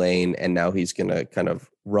into the lane and now he's going to kind of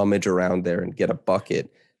rummage around there and get a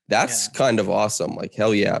bucket. That's kind of awesome. Like,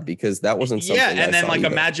 hell yeah, because that wasn't something. Yeah, and then like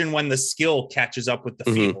imagine when the skill catches up with the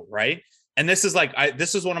feel, right? And this is like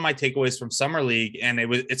this is one of my takeaways from Summer League, and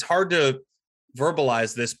it's hard to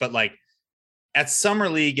verbalize this, but like at Summer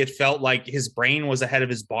League, it felt like his brain was ahead of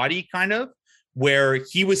his body, kind of, where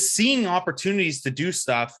he was seeing opportunities to do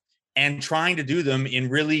stuff and trying to do them in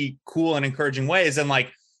really cool and encouraging ways. And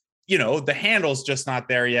like, the handle's just not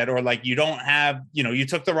there yet, or like you don't have, you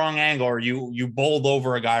took the wrong angle or you bowled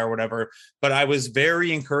over a guy or whatever. But I was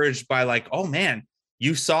very encouraged by like, oh man,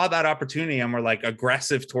 you saw that opportunity and were like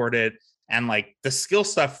aggressive toward it. And like the skill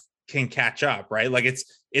stuff can catch up, right? Like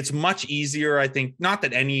it's much easier. I think not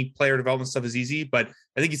that any player development stuff is easy, but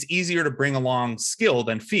I think it's easier to bring along skill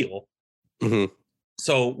than feel. Mm-hmm.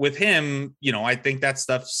 So with him, I think that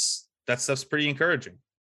stuff's pretty encouraging.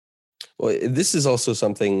 Well, this is also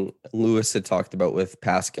something Lewis had talked about with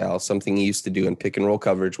Pascal. Something he used to do in pick and roll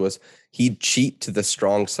coverage was he'd cheat to the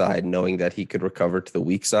strong side, knowing that he could recover to the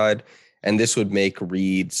weak side. And this would make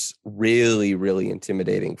reads really, really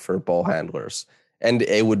intimidating for ball handlers. And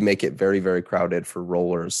it would make it very, very crowded for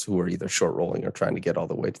rollers who are either short rolling or trying to get all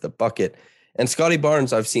the way to the bucket. And Scotty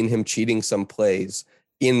Barnes, I've seen him cheating some plays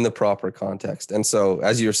in the proper context. And so,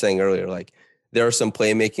 as you were saying earlier, like there are some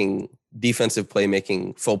defensive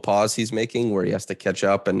playmaking faux pas he's making where he has to catch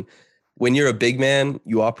up. And when you're a big man,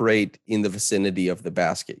 you operate in the vicinity of the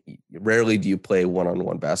basket. Rarely do you play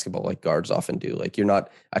one-on-one basketball like guards often do. Like you're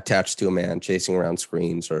not attached to a man chasing around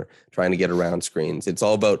screens or trying to get around screens. It's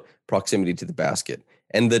all about proximity to the basket.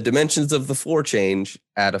 And the dimensions of the floor change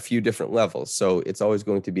at a few different levels. So it's always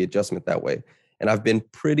going to be adjustment that way. And I've been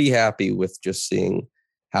pretty happy with just seeing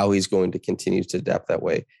how he's going to continue to adapt that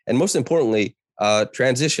way. And most importantly,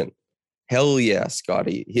 transition. Hell yeah,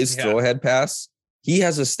 Scotty. His throw ahead pass, he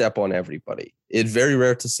has a step on everybody. It's very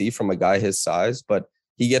rare to see from a guy his size, but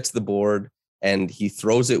he gets the board and he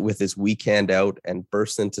throws it with his weak hand out and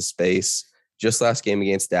bursts into space. Just last game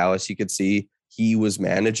against Dallas, you could see he was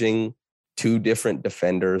managing 2 different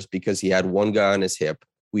defenders because he had one guy on his hip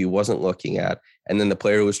who he wasn't looking at. And then the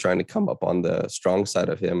player who was trying to come up on the strong side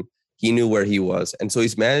of him, he knew where he was. And so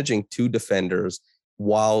he's managing 2 defenders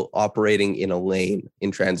while operating in a lane in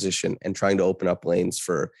transition and trying to open up lanes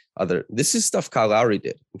for other. This is stuff Kyle Lowry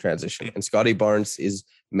did in transition. And Scotty Barnes is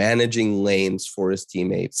managing lanes for his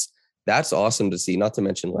teammates. That's awesome to see, not to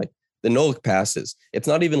mention like the no-look passes. It's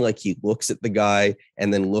not even like he looks at the guy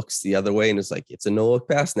and then looks the other way and is like, it's a no-look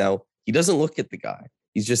pass. Now, he doesn't look at the guy.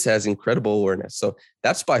 He just has incredible awareness. So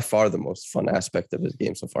that's by far the most fun aspect of his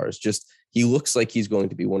game so far. Is just he looks like he's going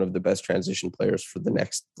to be one of the best transition players for the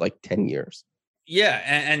next like 10 years. Yeah,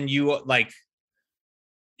 and you like,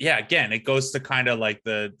 yeah, again, it goes to kind of like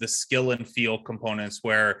the skill and feel components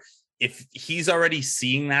where if he's already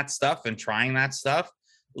seeing that stuff and trying that stuff,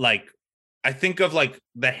 like I think of like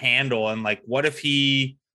the handle and like what if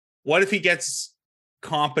he gets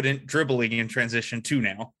competent dribbling in transition too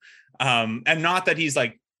now. And not that he's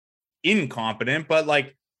like incompetent, but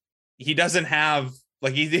like he doesn't have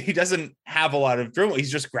like he doesn't have a lot of dribble.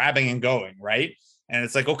 He's just grabbing and going, right? And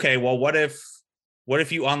it's like, okay, well, what if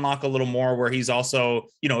you unlock a little more where he's also,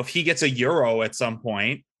 you know, if he gets a Euro at some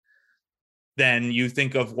point, then you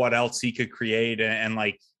think of what else he could create. And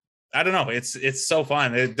like, I don't know, it's so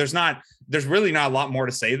fun. There's really not a lot more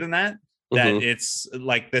to say than that. That it's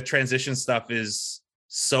like the transition stuff is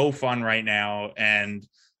so fun right now. And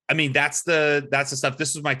I mean, that's the stuff.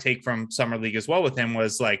 This was my take from Summer League as well with him,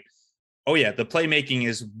 was like, oh yeah, the playmaking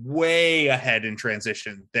is way ahead in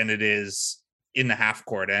transition than it is in the half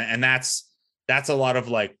court. And that's a lot of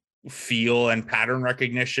like feel and pattern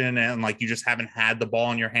recognition. And like, you just haven't had the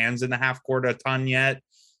ball in your hands in the half court a ton yet.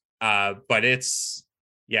 But it's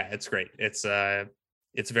great. It's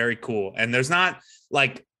very cool. And there's not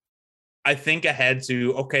like, I think ahead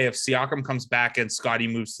to, okay, if Siakam comes back and Scotty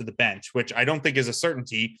moves to the bench, which I don't think is a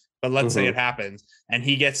certainty, but let's say it happens, and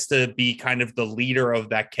he gets to be kind of the leader of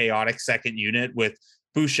that chaotic second unit with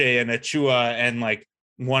Boucher and Achua and like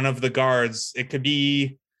one of the guards, it could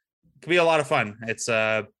be a lot of fun. It's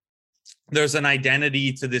there's an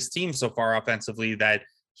identity to this team so far offensively that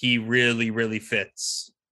he really, really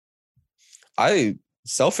fits. I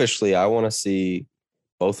want to see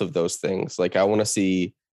both of those things. Like I want to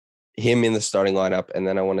see him in the starting lineup, and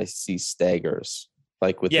then I want to see staggers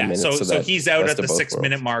like with the minutes. So he's out at the 6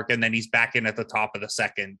 minute mark, and then he's back in at the top of the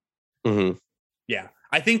second. Yeah,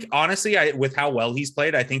 I think honestly, with how well he's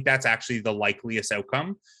played, I think that's actually the likeliest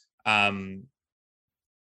outcome. And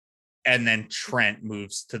then Trent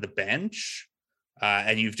moves to the bench,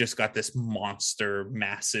 and you've just got this monster,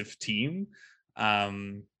 massive team.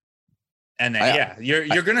 And then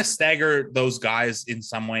you're gonna stagger those guys in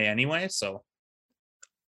some way anyway. So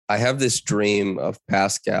I have this dream of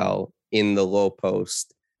Pascal in the low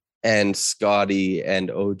post and Scotty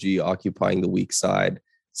and OG occupying the weak side,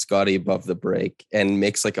 Scotty above the break, and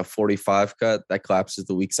makes like a 45 cut that collapses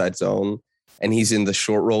the weak side zone. And he's in the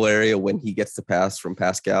short roll area when he gets the pass from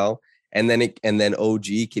Pascal. And then OG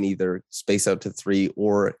can either space out to three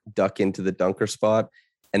or duck into the dunker spot.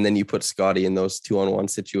 And then you put Scotty in those 2-on-1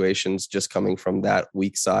 situations just coming from that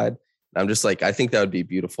weak side. I'm just like, I think that would be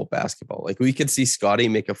beautiful basketball. Like we could see Scotty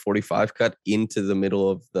make a 45 cut into the middle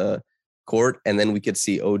of the court, and then we could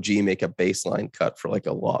see OG make a baseline cut for like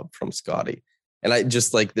a lob from Scotty. And I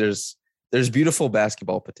just like, there's beautiful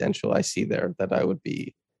basketball potential I see there that I would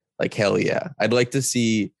be like, hell yeah. I'd like to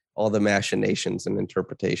see all the machinations and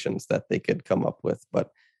interpretations that they could come up with. But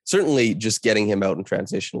certainly just getting him out in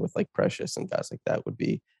transition with like Precious and guys like that would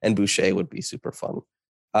be, and Boucher would be super fun.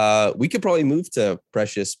 We could probably move to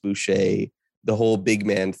Precious, Boucher, the whole big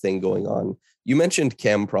man thing going on. You mentioned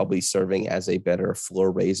Kem probably serving as a better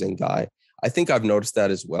floor raising guy. I think I've noticed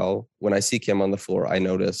that as well. When I see Kem on the floor, I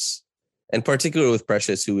notice, and particularly with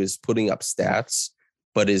Precious, who is putting up stats,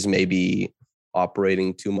 but is maybe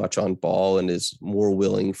operating too much on ball and is more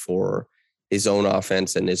willing for his own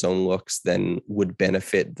offense and his own looks than would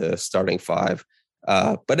benefit the starting five.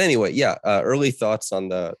 But anyway, early thoughts on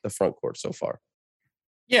the front court so far.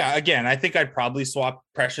 Yeah, again, I think I'd probably swap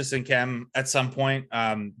Precious and Kem at some point.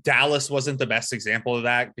 Dallas wasn't the best example of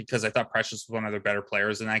that because I thought Precious was one of their better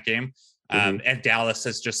players in that game. And Dallas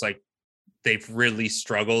has just like, they've really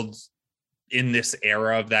struggled in this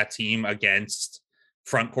era of that team against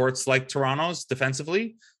front courts like Toronto's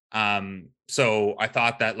defensively. So I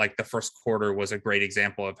thought that like the first quarter was a great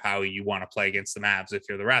example of how you want to play against the Mavs if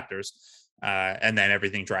you're the Raptors. And then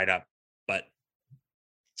everything dried up. But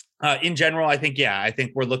in general, I think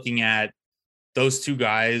we're looking at those two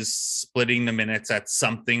guys splitting the minutes at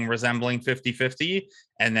something resembling 50-50.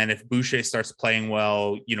 And then if Boucher starts playing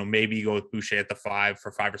well, you know, maybe you go with Boucher at the 5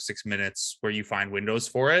 for 5 or 6 minutes where you find windows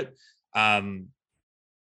for it.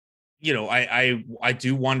 You know, I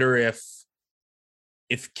do wonder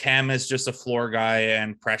if Kem is just a floor guy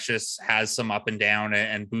and Precious has some up and down,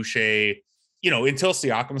 and Boucher, you know, until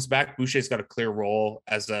Siakam's back, Boucher's got a clear role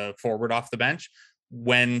as a forward off the bench.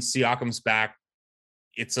 When Siakam's back,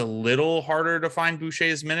 it's a little harder to find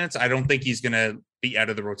Boucher's minutes. I don't think he's going to be out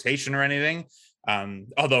of the rotation or anything.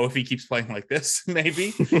 Although if he keeps playing like this,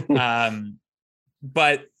 maybe.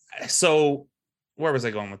 But so where was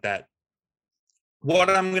I going with that? what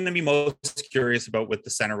I'm going to be most curious about with the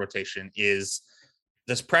center rotation is,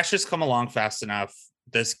 does Precious come along fast enough?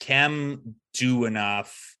 Does Kem do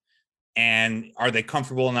enough? And are they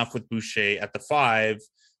comfortable enough with Boucher at the 5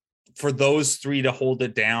 for those three to hold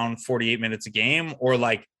it down 48 minutes a game? Or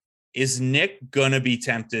like, is Nick going to be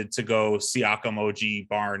tempted to go Siakam, OG,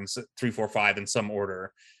 Barnes, 3-4-5 in some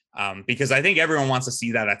order? Because I think everyone wants to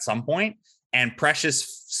see that at some point, and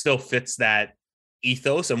Precious still fits that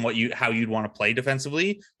ethos and how you'd want to play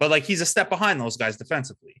defensively, but like he's a step behind those guys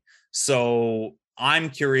defensively. So I'm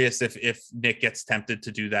curious if Nick gets tempted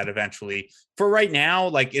to do that eventually. For right now,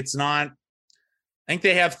 like it's not, I think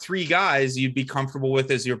they have 3 guys you'd be comfortable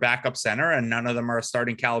with as your backup center, and none of them are a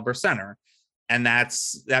starting caliber center. And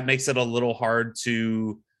that makes it a little hard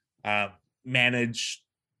to manage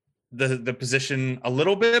the position a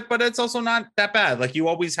little bit, but it's also not that bad. Like you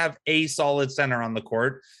always have a solid center on the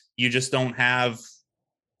court. You just don't have,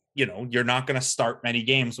 you're not going to start many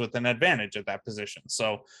games with an advantage at that position.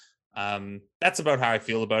 So that's about how I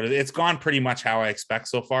feel about it. It's gone pretty much how I expect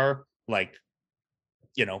so far. Like,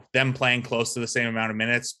 them playing close to the same amount of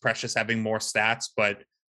minutes, Precious having more stats, but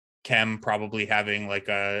Kem probably having like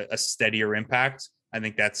a steadier impact. I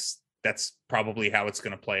think that's probably how it's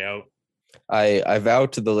going to play out. I vow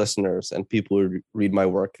to the listeners and people who read my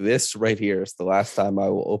work, this right here is the last time I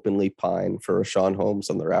will openly pine for Rashawn Holmes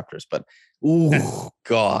on the Raptors. But, ooh,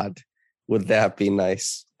 God, would that be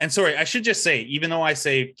nice? And sorry, I should just say, even though I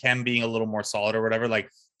say Kem being a little more solid or whatever,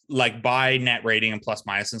 like by net rating and plus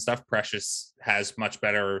minus and stuff, Precious has much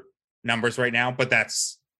better numbers right now, but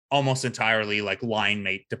that's almost entirely like line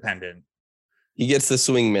mate dependent. He gets the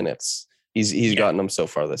swing minutes. He's gotten them so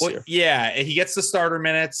far this year. Yeah, he gets the starter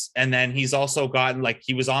minutes, and then he's also gotten, like,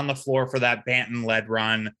 he was on the floor for that Banton led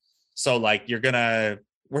run. So like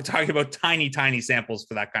we're talking about tiny samples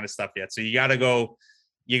for that kind of stuff yet. So you got to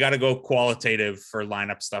go qualitative for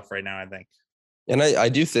lineup stuff right now, I think. And I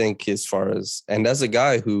do think as a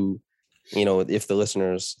guy who, if the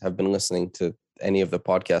listeners have been listening to any of the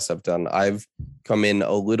podcasts I've done, I've come in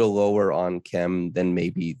a little lower on Kem than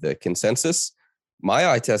maybe the consensus.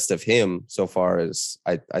 My eye test of him so far is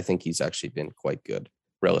I think he's actually been quite good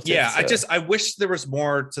relative. Yeah, I wish there was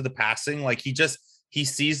more to the passing. Like he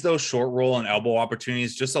sees those short roll and elbow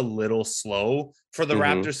opportunities just a little slow for the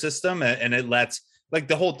Raptor system. And it lets, like,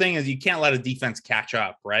 the whole thing is you can't let a defense catch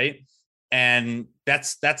up, right? And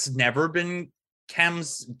that's never been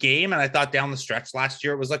Kem's game. And I thought down the stretch last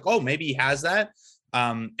year, it was like, oh, maybe he has that.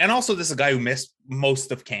 And also this is a guy who missed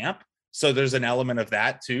most of camp. So there's an element of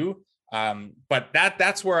that too. But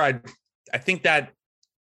that's where I think that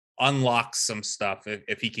unlocks some stuff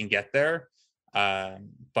if he can get there.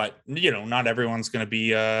 But not everyone's going to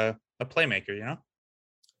be a playmaker,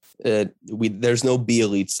 there's no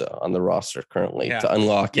Bielitsa on the roster currently to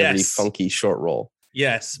unlock every funky short roll.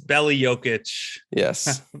 Yes. Belly Jokic.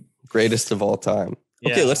 Yes. Greatest of all time.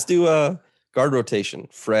 Okay. Let's do a guard rotation.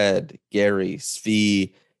 Fred, Gary,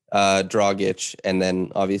 Svi, Dragic, and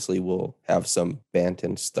then obviously we'll have some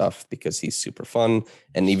Banton stuff because he's super fun.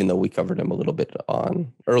 And even though we covered him a little bit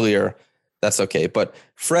on earlier, that's okay. But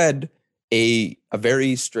Fred, a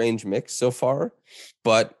very strange mix so far,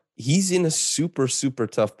 but he's in a super, super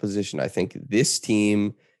tough position. I think this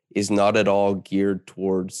team is not at all geared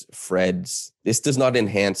towards Fred's. This does not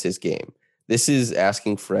enhance his game. This is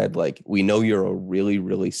asking Fred, like, we know you're a really,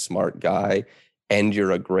 really smart guy and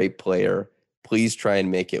you're a great player. Please try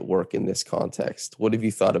and make it work in this context. What have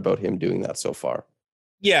you thought about him doing that so far?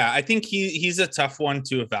 Yeah, I think he's a tough one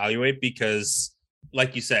to evaluate because,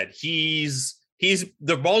 like you said, he's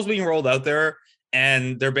the ball's being rolled out there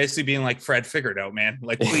and they're basically being like, Fred, figure it out, man.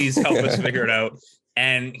 Like, please help us figure it out.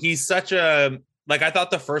 And he's such a, like, I thought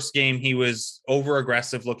the first game he was over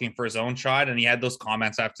aggressive looking for his own shot. And he had those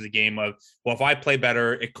comments after the game of, well, if I play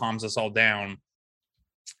better, it calms us all down.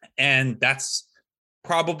 And that's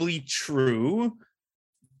probably true,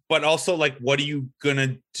 but also, like, what are you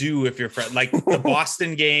gonna do if you're Fred? Like the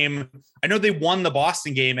Boston game, I know they won the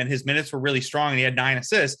Boston game and his minutes were really strong and he had 9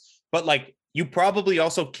 assists, but like, you probably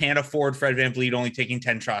also can't afford Fred VanVleet only taking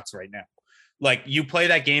 10 shots right now. Like, you play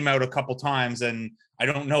that game out a couple times and I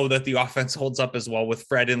don't know that the offense holds up as well with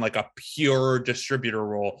Fred in like a pure distributor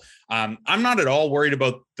role. I'm not at all worried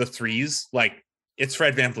about the threes. Like, it's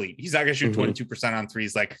Fred VanVleet. He's not going to shoot 22% on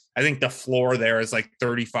threes. Like, I think the floor there is like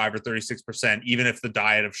 35 or 36%, even if the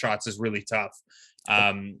diet of shots is really tough.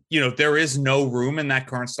 There is no room in that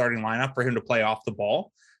current starting lineup for him to play off the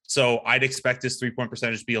ball. So I'd expect his 3-point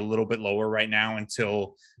percentage to be a little bit lower right now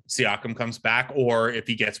until Siakam comes back, or if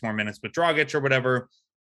he gets more minutes with Dragic or whatever.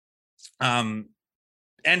 And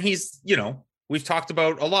he's, we've talked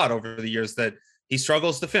about a lot over the years that he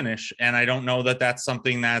struggles to finish. And I don't know that that's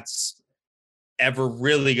something that's ever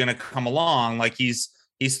really going to come along. Like he's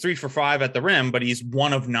 3 for 5 at the rim, but he's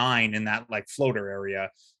 1 of 9 in that like floater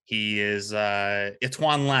area. He is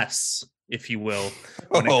Antoine Less, if you will,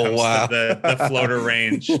 when it comes to the floater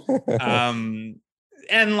range.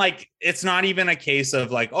 And like, it's not even a case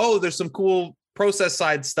of like, oh, there's some cool process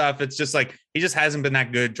side stuff. It's just like, he just hasn't been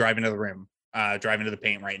that good driving to the rim, driving to the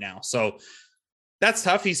paint right now. So that's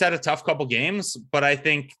tough. He's had a tough couple games, but I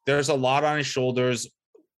think there's a lot on his shoulders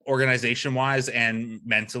organization wise and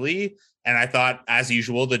mentally. And I thought, as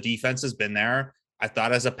usual, the defense has been there. I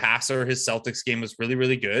thought as a passer, his Celtics game was really,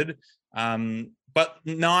 really good. But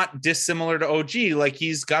not dissimilar to OG. Like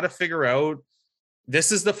he's got to figure out,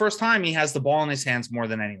 this is the first time he has the ball in his hands more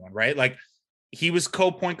than anyone, right? Like he was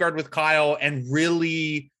co-point guard with Kyle and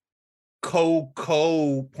really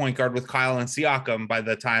co-point guard with Kyle and Siakam by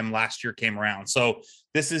the time last year came around. So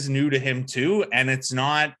this is new to him too. And it's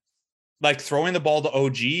not like throwing the ball to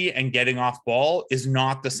OG and getting off ball is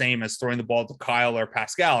not the same as throwing the ball to Kyle or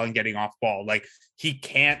Pascal and getting off ball. Like he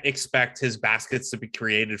can't expect his baskets to be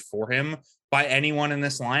created for him by anyone in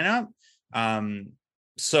this lineup.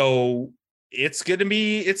 So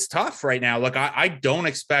it's tough right now. Like I don't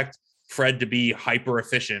expect Fred to be hyper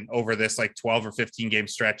efficient over this like 12 or 15 game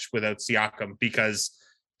stretch without Siakam, because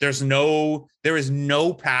there is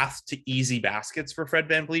no path to easy baskets for Fred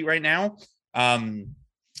VanVleet right now.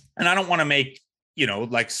 And I don't want to make,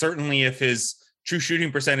 like certainly if his true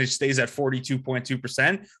shooting percentage stays at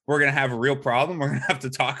 42.2%, we're going to have a real problem. We're going to have to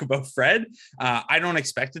talk about Fred. I don't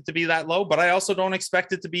expect it to be that low, but I also don't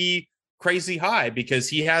expect it to be crazy high, because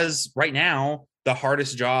he has right now the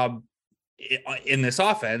hardest job in this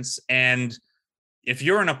offense. And if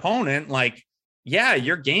you're an opponent, like, yeah,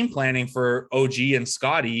 you're game planning for OG and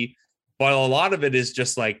Scotty, but a lot of it is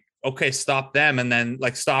just like, okay, stop them. And then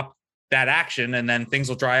like, stop that action. And then things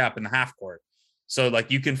will dry up in the half court. So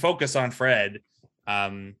like you can focus on Fred.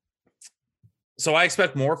 So I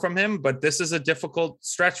expect more from him, but this is a difficult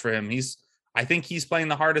stretch for him. I think he's playing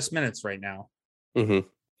the hardest minutes right now. Mm-hmm.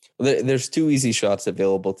 There's 2 easy shots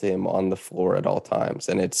available to him on the floor at all times,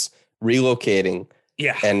 and it's relocating.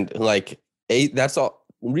 Yeah. And like that's all.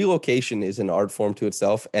 Relocation is an art form to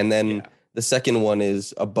itself. And then the second one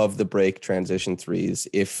is above the break transition threes.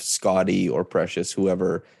 If Scotty or Precious,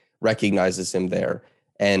 whoever recognizes him there.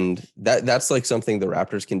 And that's like something the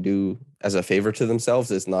Raptors can do as a favor to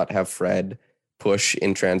themselves, is not have Fred push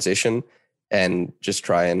in transition and just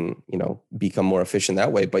try and, become more efficient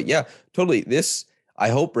that way. But yeah, totally. I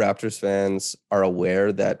hope Raptors fans are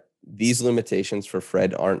aware that these limitations for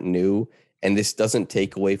Fred aren't new, and this doesn't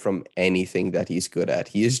take away from anything that he's good at.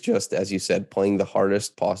 He is just, as you said, playing the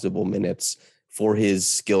hardest possible minutes for his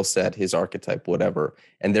skill set, his archetype, whatever.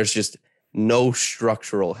 And there's just no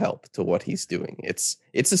structural help to what he's doing. It's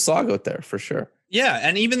a slog out there for sure. Yeah.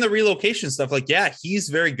 And even the relocation stuff, like, yeah, he's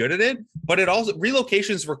very good at it, but it also,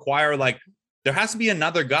 relocations require like, there has to be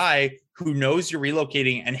another guy who knows you're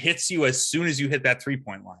relocating and hits you as soon as you hit that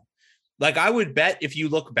 3-point line. Like I would bet if you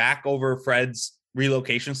look back over Fred's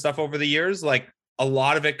relocation stuff over the years, like a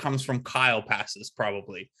lot of it comes from Kyle passes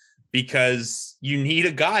probably, because you need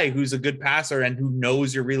a guy who's a good passer and who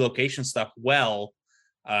knows your relocation stuff well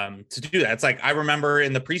to do that. It's like, I remember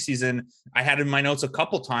in the preseason, I had in my notes a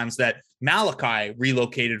couple times that Malachi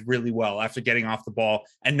relocated really well after getting off the ball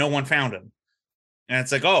and no one found him. And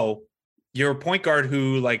it's like, oh, you're a point guard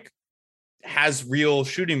who like has real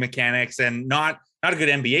shooting mechanics and not a good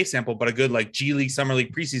NBA sample, but a good like G League, Summer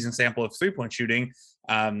League preseason sample of 3-point shooting,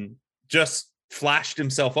 just flashed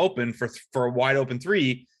himself open for a wide open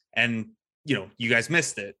 3. And, you guys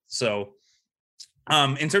missed it. So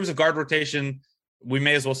in terms of guard rotation, we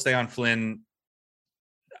may as well stay on Flynn.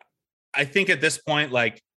 I think at this point,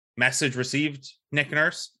 like message received, Nick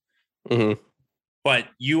Nurse. Mm-hmm. But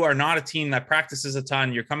you are not a team that practices a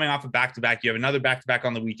ton. You're coming off a back-to-back. You have another back-to-back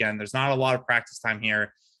on the weekend. There's not a lot of practice time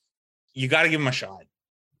here. You got to give him a shot.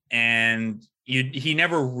 And he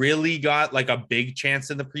never really got like a big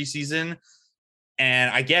chance in the preseason.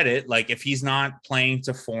 And I get it. Like if he's not playing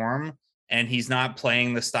to form and he's not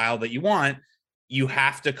playing the style that you want, you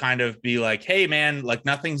have to kind of be like, hey man, like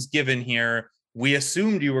nothing's given here. We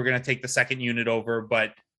assumed you were going to take the second unit over,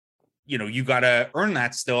 but you got to earn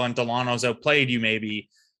that still. And Delano's outplayed you maybe.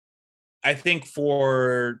 I think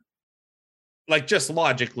for like just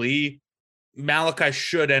logically, Malachi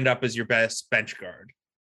should end up as your best bench guard.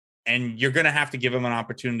 And you're going to have to give him an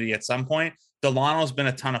opportunity at some point. Delano's been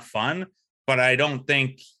a ton of fun, but I don't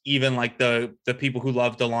think even like the people who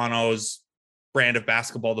love Delano's brand of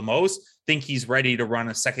basketball the most think he's ready to run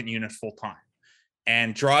a second unit full time.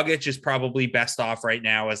 And Dragic is probably best off right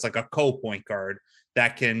now as like a co-point guard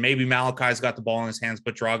that can, maybe Malachi's got the ball in his hands,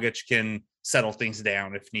 but Dragic can settle things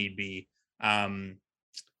down if need be. And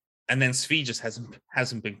then Svi just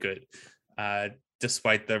hasn't been good,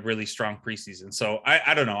 despite the really strong preseason. So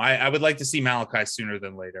I don't know. I would like to see Malachi sooner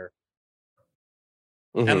than later.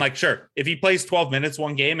 Mm-hmm. And like, sure, if he plays 12 minutes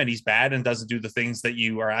one game and he's bad and doesn't do the things that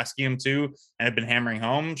you are asking him to and have been hammering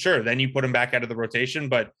home, sure, then you put him back out of the rotation.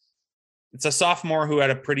 But it's a sophomore who had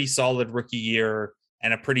a pretty solid rookie year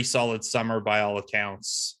and a pretty solid summer by all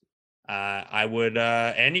accounts. I would,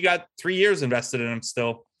 and you got 3 years invested in him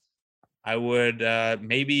still. I would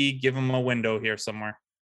maybe give him a window here somewhere.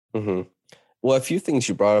 Mm-hmm. Well, a few things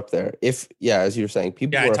you brought up there. As you're saying,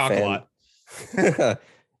 people are talk a lot.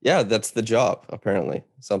 Yeah, that's the job, apparently,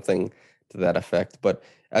 something to that effect. But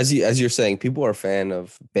as you're saying, people are a fan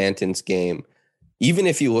of Banton's game. Even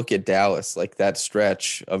if you look at Dallas, like that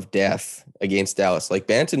stretch of death against Dallas, like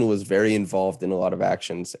Banton was very involved in a lot of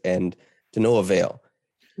actions and to no avail.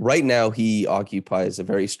 Right now, he occupies a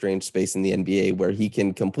very strange space in the NBA where he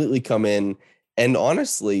can completely come in and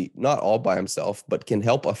honestly, not all by himself, but can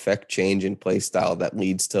help affect change in play style that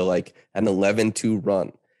leads to like an 11-2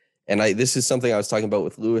 run. And this is something I was talking about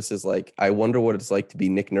with Lewis is like, I wonder what it's like to be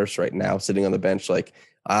Nick Nurse right now, sitting on the bench, like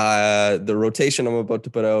the rotation I'm about to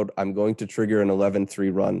put out, I'm going to trigger an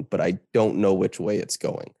 11-3 run, but I don't know which way it's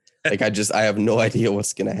going. Like, I have no idea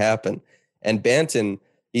what's going to happen. And Banton,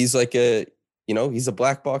 he's like he's a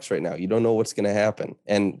black box right now. You don't know what's going to happen.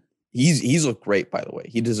 And he's looked great, by the way.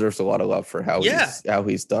 He deserves a lot of love for how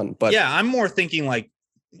he's done. But yeah, I'm more thinking like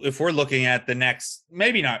if we're looking at the next,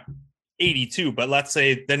 maybe not 82, but let's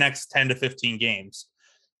say the next 10 to 15 games.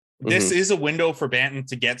 This is a window for Banton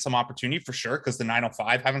to get some opportunity for sure, because the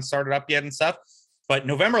 905 haven't started up yet and stuff. But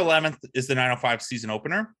November 11th is the 905 season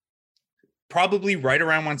opener, probably right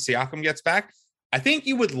around when Siakam gets back. I think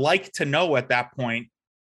you would like to know at that point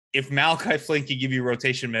if Malachi Flynn can give you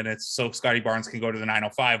rotation minutes so Scotty Barnes can go to the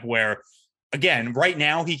 905, where, again, right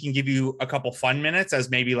now he can give you a couple fun minutes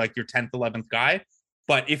as maybe like your 10th, 11th guy.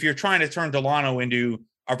 But if you're trying to turn Delano into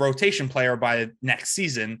a rotation player by next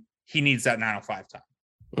season, he needs that 905 time.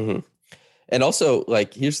 Mm-hmm. And also,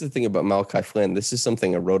 like, here's the thing about Malachi Flynn. This is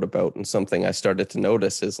something I wrote about and something I started to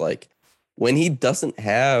notice is like when he doesn't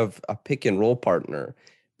have a pick and roll partner,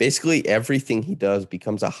 basically everything he does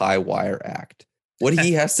becomes a high wire act. What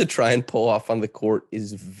he has to try and pull off on the court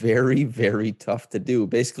is very, very tough to do.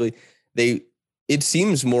 Basically, it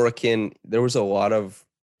seems more akin. There was a lot of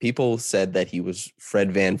people said that he was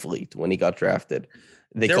Fred VanVleet when he got drafted.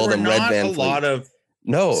 They called him Red VanVleet. A lot of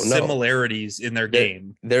similarities in their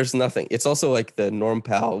game. There's nothing. It's also like the Norm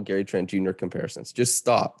Powell, Gary Trent Jr. comparisons. Just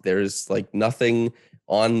stop. There's like nothing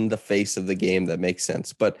on the face of the game that makes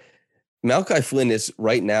sense. But Malachi Flynn is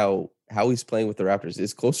right now, how he's playing with the Raptors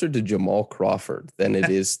is closer to Jamal Crawford than it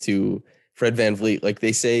is to Fred VanVleet. Like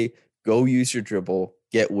they say, go use your dribble,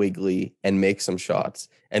 get wiggly, and make some shots.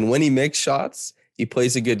 And when he makes shots, he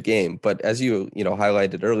plays a good game. But as you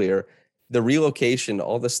highlighted earlier, the relocation,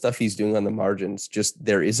 all the stuff he's doing on the margins, just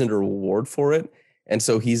there isn't a reward for it. And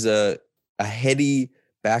so he's a heady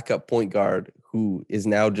backup point guard who is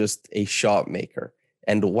now just a shot maker.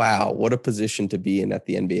 And wow, what a position to be in at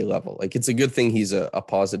the NBA level. Like, it's a good thing he's a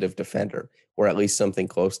positive defender, or at least something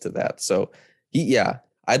close to that. So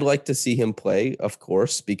I'd like to see him play, of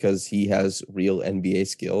course, because he has real NBA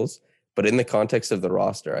skills. But in the context of the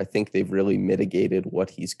roster, I think they've really mitigated what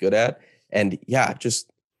he's good at. And just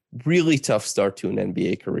really tough start to an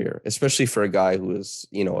NBA career, especially for a guy who is,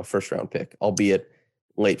 a first round pick, albeit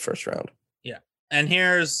late first round. Yeah. And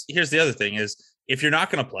here's the other thing is, if you're not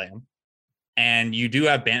going to play him and you do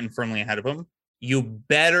have Banton firmly ahead of him, you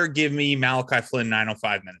better give me Malachi Flynn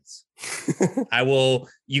 905 minutes.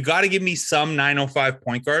 You got to give me some 905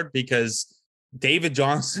 point guard, because David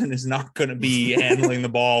Johnson is not going to be handling the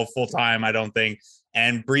ball full time, I don't think.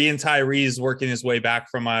 And Breein Tyree is working his way back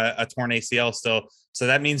from a torn ACL still. So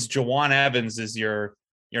that means Jawan Evans is your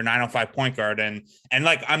 905 point guard. And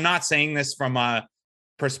like, I'm not saying this from a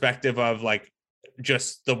perspective of like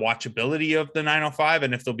just the watchability of the 905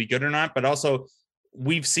 and if they'll be good or not, but also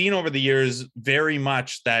we've seen over the years very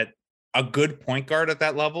much that a good point guard at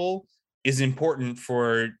that level is important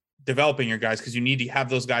for developing your guys, because you need to have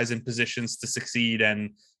those guys in positions to succeed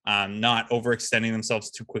and not overextending themselves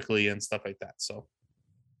too quickly and stuff like that. So.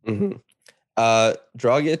 Mm-hmm.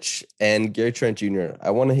 Dragic and Gary Trent Jr.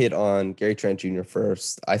 I want to hit on Gary Trent Jr.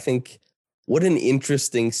 first. I think what an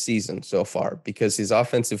interesting season so far, because his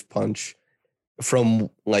offensive punch from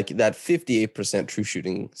like that 58% true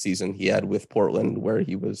shooting season he had with Portland, where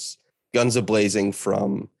he was guns a-blazing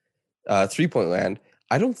from 3-point land.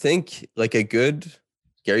 I don't think like a good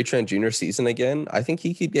Gary Trent Jr. season again, I think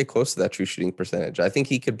he could get close to that true shooting percentage. I think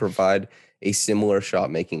he could provide a similar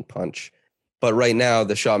shot making punch. But right now,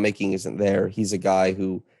 the shot making isn't there. He's a guy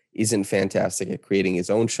who isn't fantastic at creating his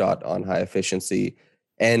own shot on high efficiency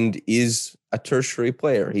and is a tertiary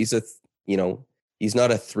player. He's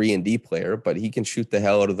not a 3-and-D player, but he can shoot the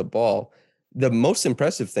hell out of the ball. The most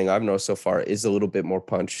impressive thing I've noticed so far is a little bit more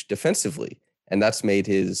punch defensively. And that's made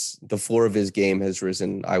the floor of his game has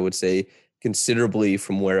risen, I would say, considerably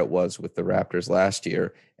from where it was with the Raptors last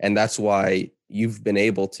year. And that's why you've been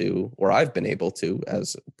able to, or I've been able to,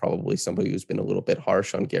 as probably somebody who's been a little bit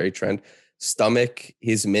harsh on Gary Trent, stomach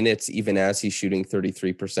his minutes even as he's shooting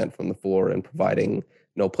 33% from the floor and providing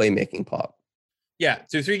no playmaking pop. Yeah,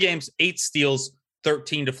 through 3 games, 8 steals,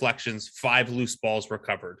 13 deflections, 5 loose balls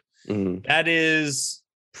recovered. Mm-hmm. That is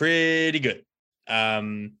pretty good.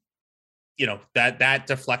 That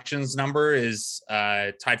deflections number is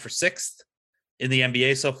tied for 6th in the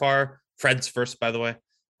NBA so far. Fred's first, by the way.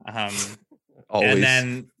 And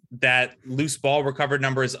then that loose ball recovered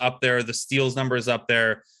number is up there. The steals number is up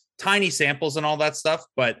there. Tiny samples and all that stuff.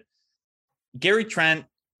 But Gary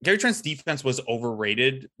Trent's defense was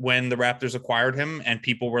overrated when the Raptors acquired him. And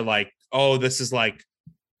people were like, oh, this is like,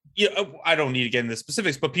 I don't need to get into the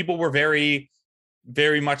specifics, but people were very,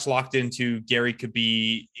 very much locked into Gary could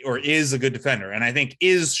be or is a good defender. And I think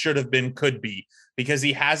should have been, could be, because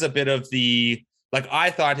he has a bit of the, like,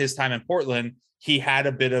 I thought his time in Portland, he had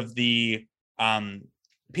a bit of the,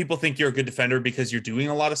 people think you're a good defender because you're doing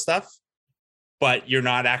a lot of stuff, but you're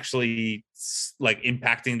not actually like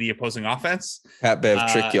impacting the opposing offense. Pat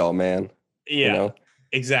Bev trick y'all, man. Yeah,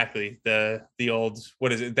 exactly. The old,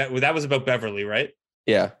 what is it? That was about Beverly, right?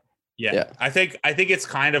 Yeah. I think it's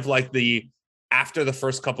kind of like after the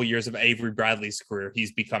first couple years of Avery Bradley's career,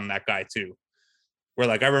 he's become that guy too. Where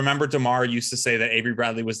like, I remember DeMar used to say that Avery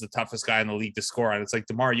Bradley was the toughest guy in the league to score on. It's like,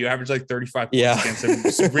 DeMar, you average like 35 points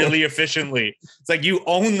against him really efficiently. It's like, you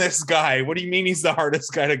own this guy. What do you mean he's the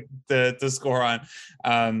hardest guy to score on?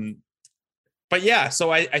 But yeah,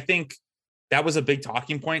 so I think that was a big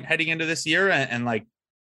talking point heading into this year. And like,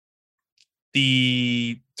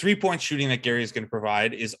 the 3-point shooting that Gary is going to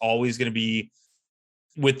provide is always going to be,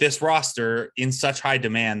 with this roster, in such high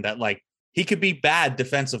demand that like he could be bad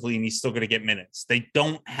defensively and he's still going to get minutes. They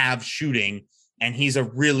don't have shooting, and he's a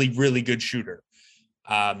really, really good shooter.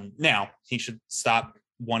 Now he should stop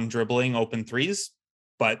one dribbling open threes,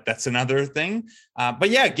 but that's another thing. But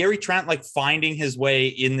yeah, Gary Trent, like finding his way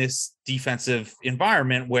in this defensive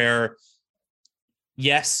environment where,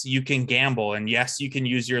 yes, you can gamble and yes, you can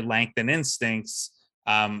use your length and instincts.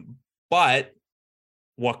 But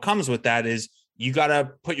what comes with that is you got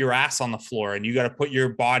to put your ass on the floor and you got to put your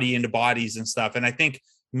body into bodies and stuff. And I think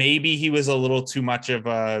maybe he was a little too much of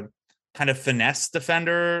a kind of finesse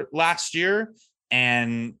defender last year.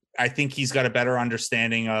 And I think he's got a better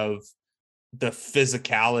understanding of the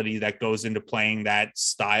physicality that goes into playing that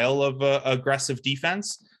style of aggressive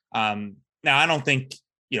defense. Now, I don't think,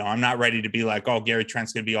 I'm not ready to be like, oh, Gary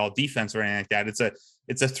Trent's going to be all defense or anything like that.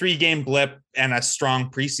 It's a 3-game blip and a strong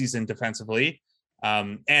preseason defensively.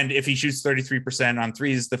 And if he shoots 33% on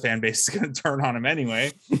threes, the fan base is going to turn on him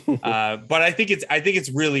anyway. But I think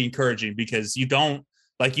it's really encouraging because you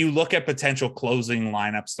look at potential closing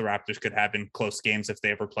lineups the Raptors could have in close games if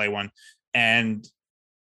they ever play one. And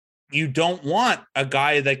you don't want a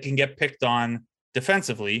guy that can get picked on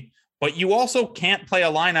defensively, but you also can't play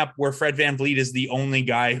a lineup where Fred VanVleet is the only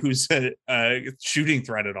guy who's a shooting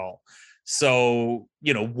threat at all. So,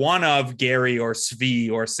 one of Gary or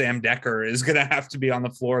Svi or Sam Decker is going to have to be on the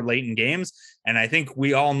floor late in games. And I think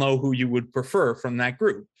we all know who you would prefer from that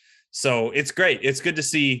group. So it's great. It's good to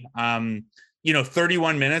see,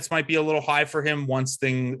 31 minutes might be a little high for him once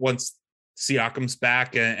Siakam's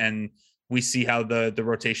back and we see how the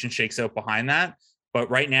rotation shakes out behind that. But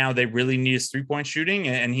right now they really need his 3-point shooting,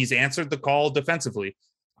 and he's answered the call defensively.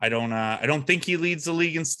 I don't think he leads the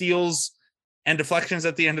league in steals and deflections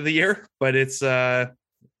at the end of the year, but it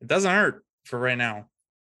doesn't hurt for right now.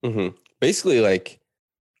 Mm-hmm. Basically, like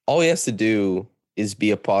all he has to do is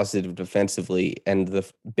be a positive defensively, and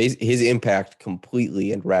his impact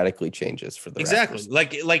completely and radically changes for the exactly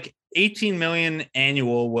Raptors. Like 18 million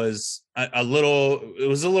annual was a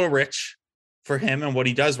little rich for him and what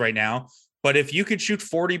he does right now. But if you could shoot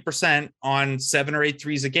 40% on 7 or 8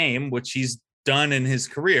 threes a game, which he's done in his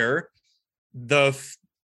career, the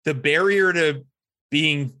barrier to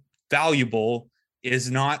being valuable is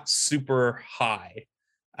not super high.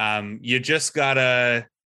 You just gotta,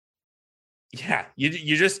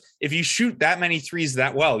 you just, if you shoot that many threes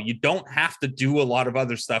that well, you don't have to do a lot of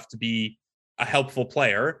other stuff to be a helpful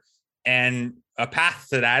player. And a path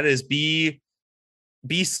to that is be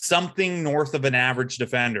something north of an average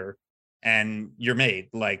defender, and you're made.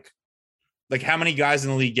 Like how many guys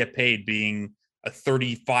in the league get paid being a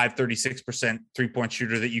 36% 3-point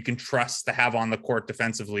shooter that you can trust to have on the court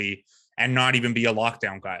defensively and not even be a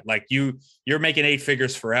lockdown guy? Like you're making 8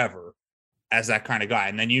 figures forever as that kind of guy.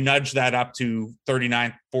 And then you nudge that up to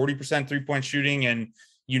 39, 40% 3-point shooting. And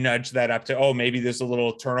you nudge that up to, oh, maybe there's a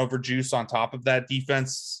little turnover juice on top of that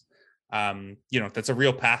defense. That's a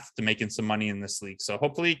real path to making some money in this league. So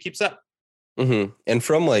hopefully it keeps up. Mm-hmm. And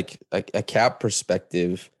from like a cap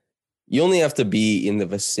perspective, you only have to be in the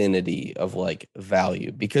vicinity of like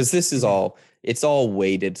value, because this is it's all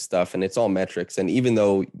weighted stuff and it's all metrics. And even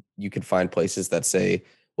though you could find places that say,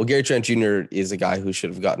 well, Gary Trent Jr. is a guy who should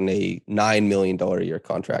have gotten a $9 million a year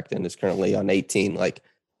contract and is currently on 18. Like,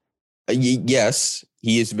 yes,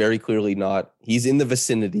 he is very clearly not. He's in the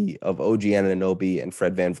vicinity of OG Anunoby and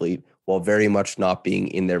Fred VanVleet, while very much not being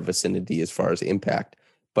in their vicinity as far as impact.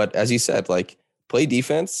 But as you said, like, play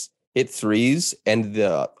defense, hit threes, and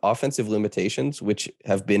the offensive limitations, which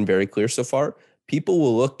have been very clear so far, people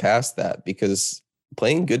will look past that, because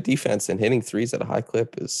playing good defense and hitting threes at a high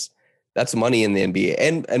clip that's money in the NBA.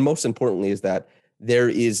 And most importantly is that there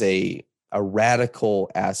is a radical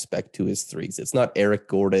aspect to his threes. It's not Eric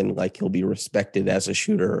Gordon, like he'll be respected as a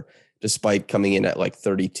shooter despite coming in at like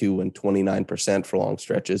 32 and 29% for long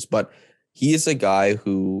stretches. But he is a guy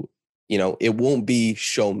who, it won't be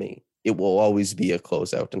show me. It will always be a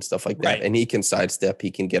closeout and stuff like that. Right. And he can sidestep,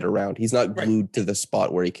 he can get around. He's not glued to the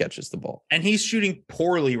spot where he catches the ball. And he's shooting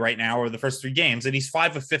poorly right now over the first 3 games, and he's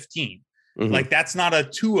 5 of 15. Mm-hmm. Like, that's not a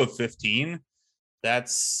 2 of 15.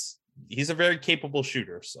 He's a very capable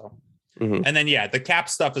shooter. So, mm-hmm. And then, the cap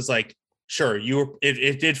stuff is like, sure,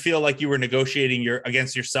 it did feel like you were negotiating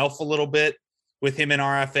against yourself a little bit with him in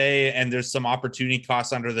RFA, and there's some opportunity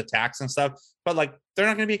costs under the tax and stuff. But like, they're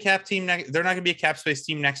not going to be a cap team. They're not going to be a cap space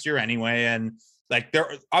team next year anyway. And like,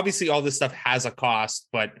 obviously all this stuff has a cost,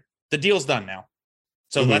 but the deal's done now.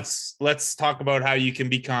 So mm-hmm. let's talk about how you can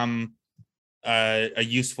become a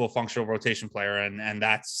useful functional rotation player. And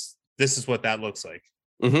this is what that looks like.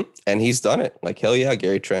 Mm-hmm. And he's done it. Like, hell yeah,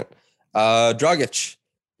 Gary Trent. Dragic,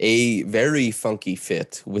 a very funky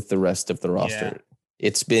fit with the rest of the roster. Yeah.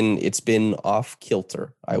 It's been off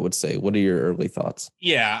kilter, I would say. What are your early thoughts?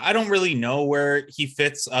 Yeah, I don't really know where he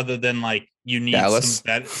fits, other than like you need Dallas.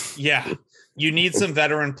 You need some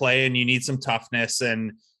veteran play and you need some toughness.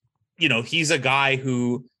 And he's a guy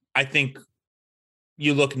who, I think,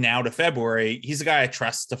 you look now to February, he's a guy I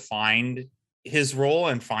trust to find his role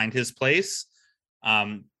and find his place.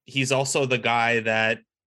 He's also the guy that,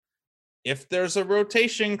 if there's a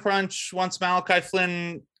rotation crunch once Malachi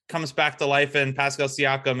Flynn comes back to life and Pascal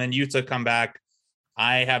Siakam and Yuta come back,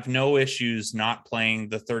 I have no issues not playing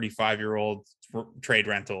the 35-year-old trade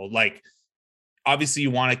rental. Like, obviously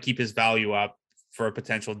you want to keep his value up for a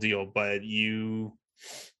potential deal, but you're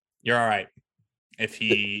all right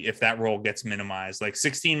if that role gets minimized. Like,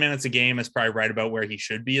 16 minutes a game is probably right about where he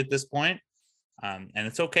should be at this point. And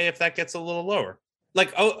it's okay if that gets a little lower.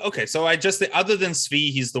 Like, okay. So other than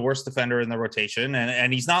Svi, he's the worst defender in the rotation,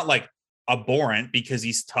 and he's not like abhorrent because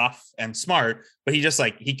he's tough and smart, but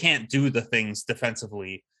he can't do the things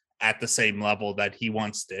defensively at the same level that he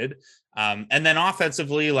once did. And then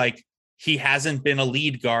offensively, like, he hasn't been a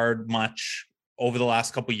lead guard much over the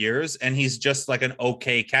last couple of years, and he's just like an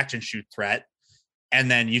okay catch and shoot threat. And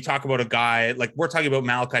then you talk about a guy like, we're talking about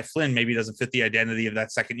Malachi Flynn, maybe doesn't fit the identity of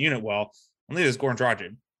that second unit well. Only there's Goran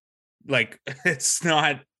Dragic. Like, it's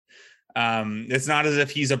not as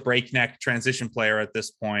if he's a breakneck transition player at this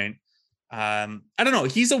point. I don't know.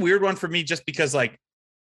 He's a weird one for me, just because like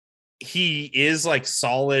he is like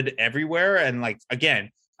solid everywhere. And like, again,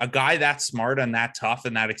 a guy that smart and that tough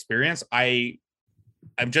and that experience, I'm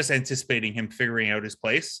just anticipating him figuring out his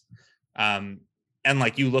place. And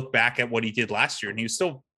like, you look back at what he did last year, and he was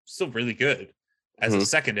still really good as a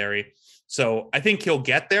secondary. So I think he'll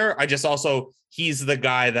get there. I just also, he's the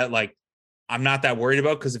guy that like, I'm not that worried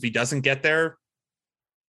about, because if he doesn't get there,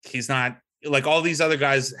 he's not like all these other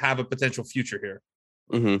guys have a potential future here.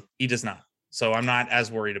 Mm-hmm. He does not. So I'm not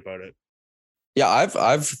as worried about it. Yeah.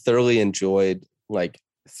 I've thoroughly enjoyed like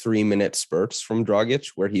 3-minute spurts from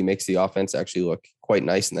Dragic where he makes the offense actually look quite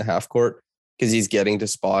nice in the half court, because he's getting to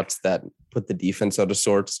spots that put the defense out of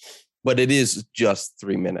sorts. But it is just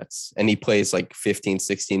 3 minutes, and he plays like 15,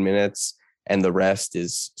 16 minutes, and the rest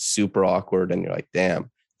is super awkward. And you're like, damn,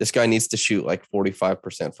 this guy needs to shoot like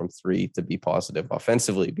 45% from 3 to be positive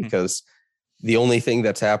offensively, because the only thing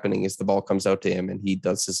that's happening is the ball comes out to him and he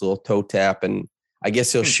does his little toe tap, and I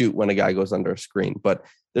guess he'll shoot when a guy goes under a screen. But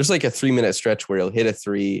there's like a 3-minute stretch where he'll hit a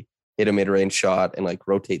 3, hit a mid-range shot and like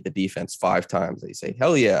rotate the defense 5 times. They say,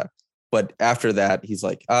 hell yeah. But after that, he's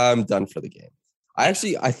like, I'm done for the game. I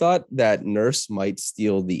thought that Nurse might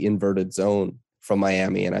steal the inverted zone from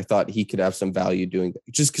Miami, and I thought he could have some value doing that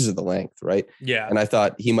just because of the length, right? Yeah. And I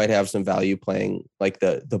thought he might have some value playing like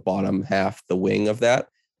the bottom half, the wing of that,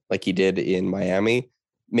 like he did in Miami.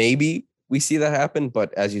 Maybe we see that happen,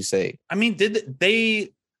 but as you say, I mean,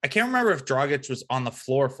 I can't remember if Dragic was on the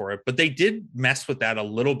floor for it, but they did mess with that a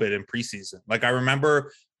little bit in preseason. Like I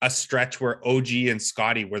remember a stretch where OG and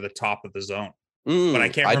Scotty were the top of the zone, but I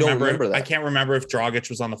don't remember that. I can't remember if Dragic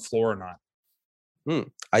was on the floor or not.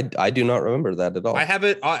 I do not remember that at all. I have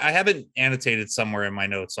it annotated somewhere in my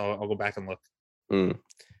notes. So I'll go back and look.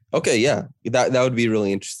 Okay, yeah, that would be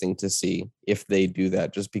really interesting to see if they do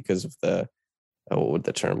that, just because of the what would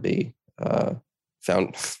the term be? Not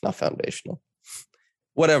foundational.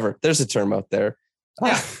 Whatever. There's a term out there.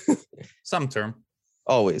 Yeah, some term.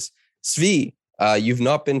 Always. Svi, you've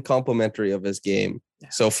not been complimentary of his game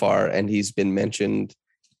so far, and he's been mentioned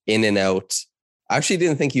in and out. I actually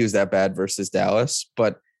didn't think he was that bad versus Dallas,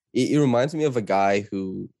 but it reminds me of a guy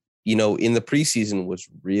who, you know, in the preseason was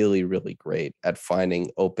really, really great at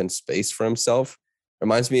finding open space for himself.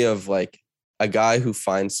 Reminds me of like a guy who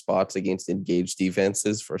finds spots against engaged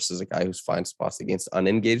defenses versus a guy who finds spots against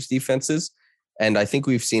unengaged defenses. And I think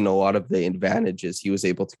we've seen a lot of the advantages he was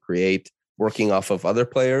able to create working off of other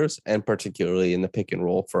players, and particularly in the pick and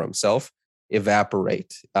roll for himself,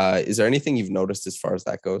 evaporate. Is there anything you've noticed as far as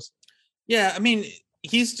that goes? Yeah, I mean,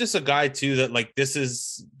 he's just a guy too that like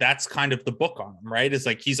that's kind of the book on him, right? It's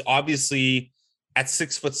like he's obviously at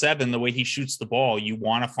 6'7", the way he shoots the ball, you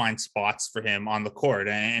want to find spots for him on the court.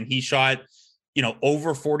 And he shot, you know,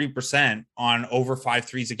 over 40% on over 5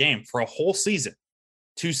 threes a game for a whole season,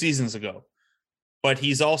 2 seasons ago. But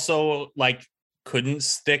he's also like couldn't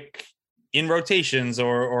stick in rotations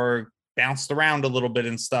or bounced around a little bit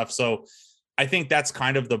and stuff. So I think that's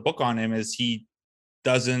kind of the book on him, is he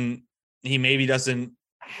maybe doesn't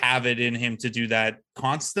have it in him to do that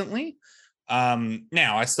constantly.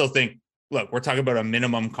 Now I still think, look, we're talking about a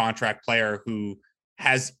minimum contract player who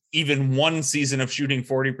has even 1 season of shooting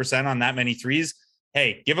 40% on that many threes.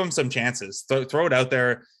 Hey, give him some chances, throw it out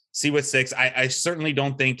there, see what sticks. I certainly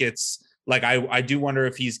don't think it's like, I do wonder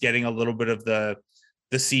if he's getting a little bit of the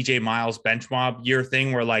CJ Miles bench mob year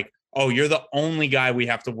thing where like, oh, you're the only guy we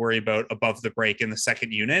have to worry about above the break in the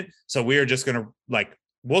second unit. So we are just going to like,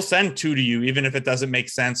 we'll send 2 to you, even if it doesn't make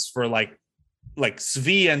sense for like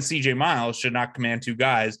Svi and CJ Miles should not command 2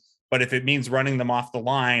 guys. But if it means running them off the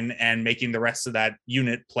line and making the rest of that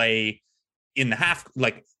unit play in the half,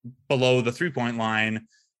 like below the 3-point line,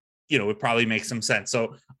 you know, it probably makes some sense.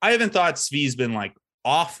 So I haven't thought Svi's been like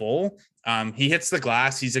awful. He hits the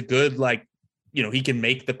glass. He's a good, like, you know, he can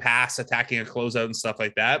make the pass, attacking a closeout and stuff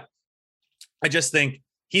like that. I just think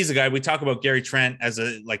he's a guy. We talk about Gary Trent as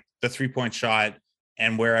the 3-point shot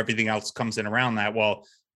and where everything else comes in around that. Well,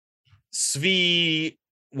 Svi,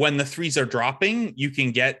 when the threes are dropping, you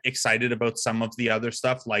can get excited about some of the other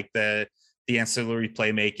stuff, like the ancillary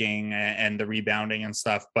playmaking and the rebounding and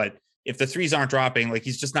stuff. But if the threes aren't dropping, like,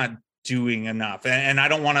 he's just not doing enough. And I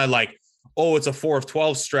don't want to like, oh, it's a 4 of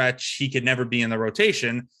 12 stretch, he could never be in the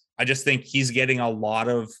rotation. I just think he's getting a lot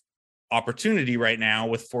of opportunity right now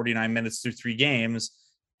with 49 minutes through 3 games.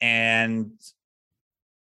 And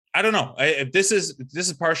I don't know. This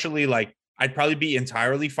is partially like, I'd probably be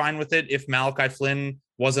entirely fine with it if Malachi Flynn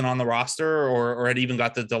wasn't on the roster or had even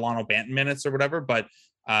got the Delano Banton minutes or whatever. But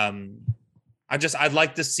I'd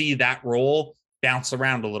like to see that role bounce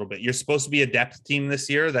around a little bit. You're supposed to be a depth team this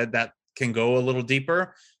year that can go a little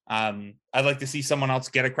deeper. I'd like to see someone else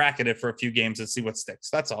get a crack at it for a few games and see what sticks.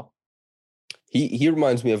 That's all. He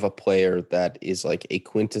reminds me of a player that is like a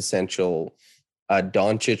quintessential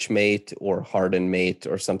Doncic mate or Harden mate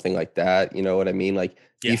or something like that. You know what I mean? Like,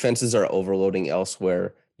 defenses are overloading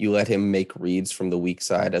elsewhere. You let him make reads from the weak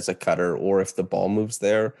side as a cutter, or if the ball moves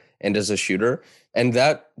there, and as a shooter. And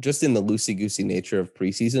that, just in the loosey-goosey nature of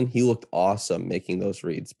preseason, he looked awesome making those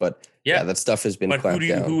reads. But that stuff has been clamped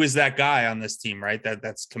down. Who is that guy on this team, right?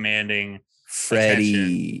 That's commanding Freddie.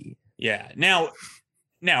 Attention. Yeah.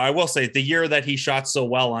 Now I will say, the year that he shot so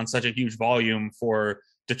well on such a huge volume for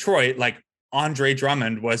Detroit, like, Andre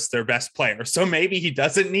Drummond was their best player. So maybe he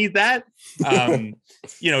doesn't need that.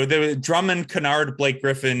 You know, the Drummond, Kennard, Blake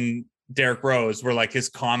Griffin, Derrick Rose were like his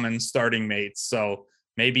common starting mates. So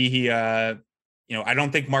maybe he, you know, I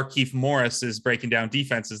don't think Markieff Morris is breaking down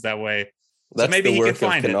defenses that way. That's so maybe the he work can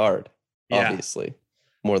find of Kennard, it. Obviously,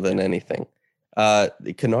 more than anything.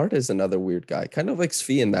 Kennard is another weird guy, kind of like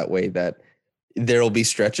Svi in that way, that there'll be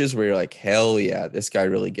stretches where you're like, hell yeah, this guy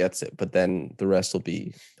really gets it. But then the rest will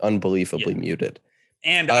be unbelievably muted.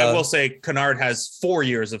 And I will say Kennard has 4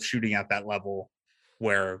 years of shooting at that level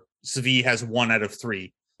where Svi has 1 out of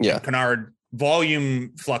 3. Yeah. Kennard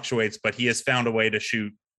volume fluctuates, but he has found a way to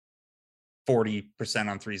shoot 40%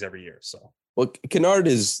 on threes every year. So, well, Kennard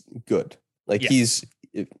is good. Like Yes. he's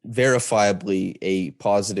verifiably a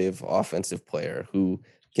positive offensive player who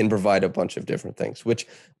can provide a bunch of different things, which,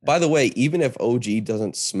 by the way, even if OG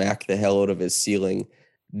doesn't smack the hell out of his ceiling,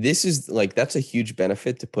 this is like, that's a huge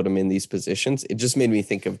benefit to put him in these positions. It just made me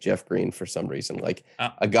think of Jeff Green for some reason, like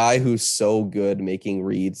a guy who's so good making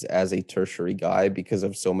reads as a tertiary guy because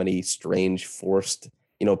of so many strange forced,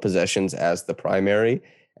 possessions as the primary.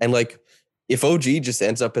 And like, if OG just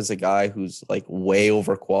ends up as a guy who's like way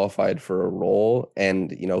overqualified for a role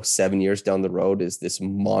and, 7 years down the road is this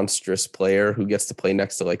monstrous player who gets to play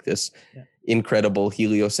next to like this incredible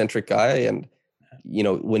heliocentric guy. And,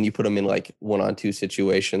 when you put him in like 1-on-2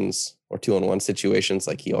 situations or 2-on-1 situations,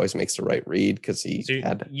 like he always makes the right read because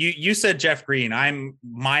you said Jeff Green.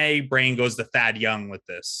 My brain goes to Thad Young with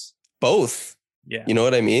this. Both. Yeah. You know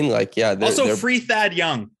what I mean? Like, yeah. They're free Thad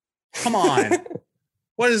Young. Come on.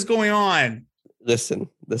 What is going on? Listen,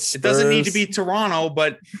 the Spurs... It doesn't need to be Toronto,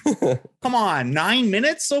 but come on, 9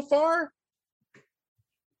 minutes so far? What are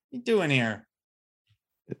you doing here?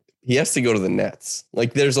 He has to go to the Nets.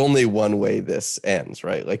 Like, there's only one way this ends,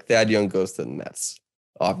 right? Like, Thad Young goes to the Nets,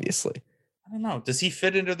 obviously. I don't know. Does he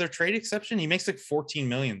fit into their trade exception? He makes like $14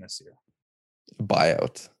 million this year.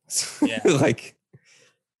 Buyout. Yeah.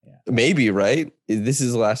 Maybe, right? This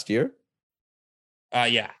is last year?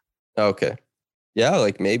 Yeah. Okay. Yeah,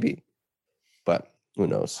 like maybe. But who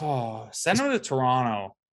knows? Oh, send him to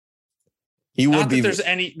Toronto. He would be.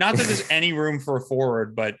 Not that there's any room for a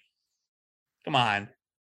forward, but come on.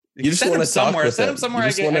 You just want to somewhere. Send him somewhere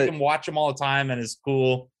I can watch him all the time and it's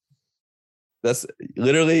cool. That's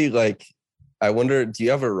literally like, I wonder, do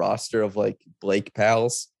you have a roster of like Blake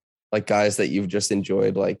pals? Like guys that you've just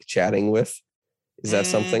enjoyed like chatting with? Is that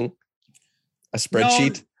something? A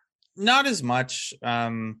spreadsheet? No, not as much.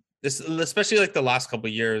 This, especially like the last couple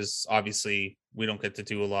of years, obviously we don't get to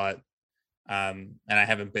do a lot. And I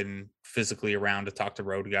haven't been physically around to talk to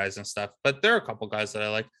road guys and stuff, but there are a couple guys that I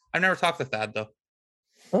like. I've never talked to Thad though.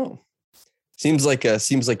 Oh, seems like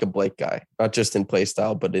a Blake guy, not just in play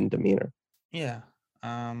style, but in demeanor. Yeah.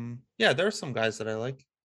 There are some guys that I like.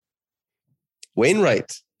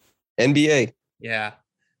 Wainwright, NBA. Yeah.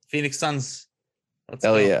 Phoenix Suns. Let's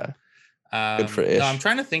go. Yeah. Good for Ish. No, I'm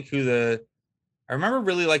trying to think I remember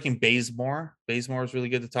really liking Bazemore. Bazemore was really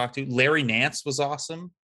good to talk to. Larry Nance was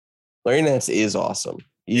awesome. Larry Nance is awesome.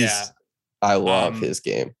 I love his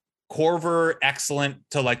game. Corver, excellent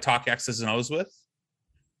to like talk X's and O's with.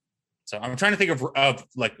 So I'm trying to think of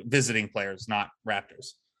like visiting players, not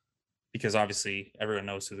Raptors, because obviously everyone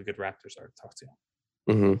knows who the good Raptors are to talk to.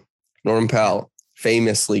 Mm-hmm. Norm Powell,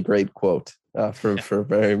 famously great quote for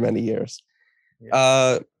very many years.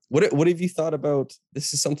 Yeah. What have you thought about?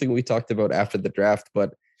 This is something we talked about after the draft,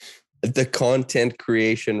 but the content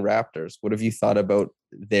creation Raptors. What have you thought about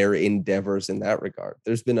their endeavors in that regard?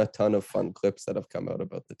 There's been a ton of fun clips that have come out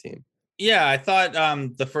about the team. Yeah, I thought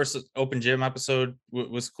the first Open Gym episode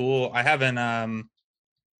was cool. I haven't,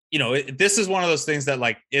 this is one of those things that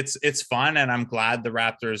like it's fun, and I'm glad the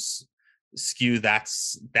Raptors skew that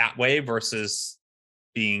way versus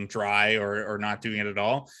being dry or not doing it at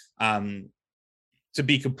all. To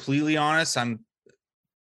be completely honest, I'm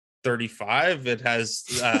 35. It has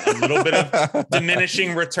a little bit of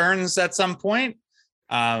diminishing returns at some point.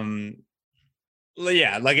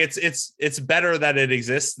 Yeah, like it's better that it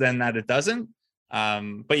exists than that it doesn't.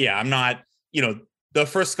 But yeah, I'm not, the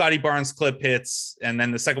first Scotty Barnes clip hits and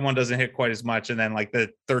then the second one doesn't hit quite as much. And then like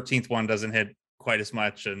the 13th one doesn't hit quite as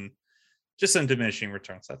much, and just some diminishing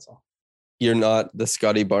returns. That's all. You're not the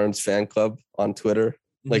Scotty Barnes fan club on Twitter?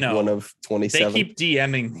 Like no. One of 27. They keep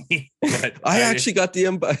DMing me. But I actually got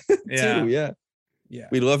DM by too. Yeah.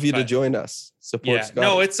 We'd love you to join us. Support Scotty.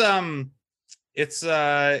 No,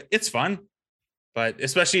 it's fun. But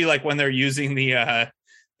especially like when they're using they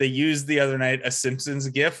used the other night a Simpsons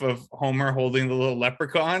gif of Homer holding the little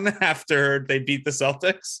leprechaun after they beat the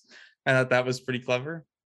Celtics. I thought that was pretty clever.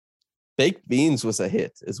 Baked beans was a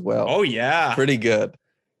hit as well. Oh yeah. Pretty good.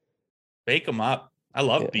 Bake them up. I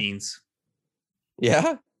love beans.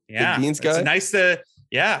 Yeah. Yeah. Big beans guy. It's nice to,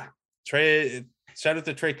 Trey, shout out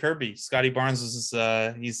to Trey Kirby. Scotty Barnes is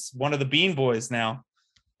he's one of the bean boys now.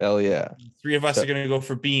 Hell yeah. 3 of us are going to go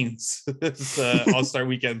for beans. This All-Star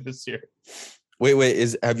weekend this year.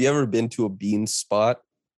 Wait, have you ever been to a bean spot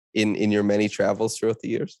in your many travels throughout the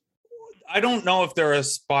years? I don't know if there are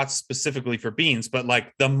spots specifically for beans, but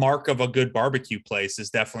like the mark of a good barbecue place is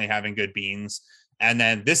definitely having good beans. And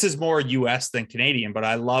then this is more US than Canadian, but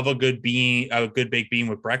I love a good baked bean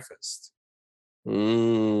with breakfast.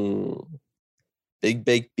 Mm, big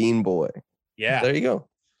baked bean boy. Yeah. There you go.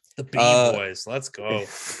 The bean boys. Let's go.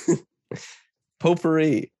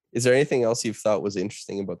 Potpourri. Is there anything else you've thought was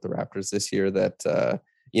interesting about the Raptors this year that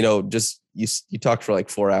just you talked for like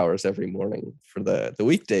 4 hours every morning for the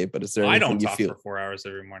weekday, but is there anything I don't you talk feel for 4 hours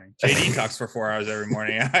every morning. JD talks for 4 hours every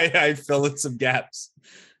morning. I fill in some gaps.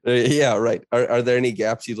 Yeah, right. Are there any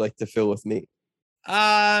gaps you'd like to fill with me?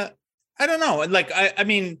 I don't know. Like, I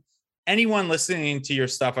mean, anyone listening to your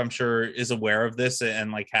stuff, I'm sure, is aware of this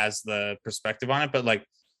and like has the perspective on it. But like,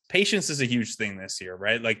 patience is a huge thing this year,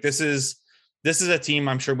 right? Like, this is a team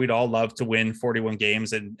I'm sure we'd all love to win 41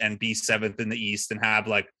 games and be seventh in the East and have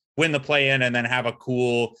like win the play-in and then have a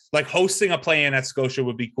cool, like hosting a play-in at Scotia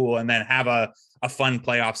would be cool and then have a fun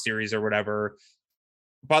playoff series or whatever.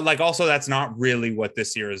 But like, also that's not really what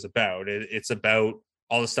this year is about. It's about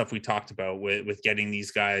all the stuff we talked about with getting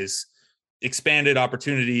these guys expanded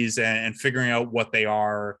opportunities and figuring out what they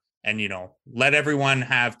are and, let everyone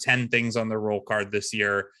have 10 things on their roll card this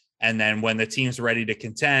year. And then when the team's ready to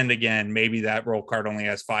contend again, maybe that roll card only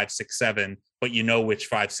has 5, 6, 7, but which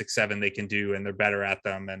 5, 6, 7 they can do, and they're better at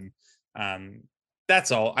them. And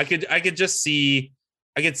that's all. I could see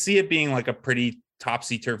it being like a pretty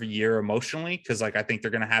topsy-turvy year emotionally, because like I think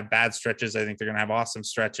they're going to have bad stretches. I think they're going to have awesome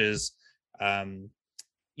stretches.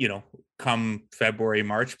 Come February,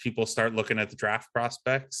 March, people start looking at the draft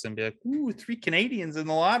prospects and be like, "Ooh, 3 Canadians in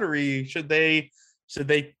the lottery. Should they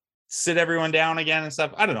sit everyone down again and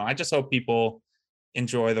stuff?" I don't know. I just hope people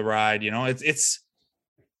enjoy the ride. It's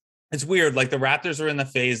weird. Like the Raptors are in the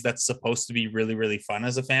phase that's supposed to be really, really fun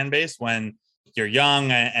as a fan base when you're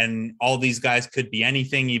young and all these guys could be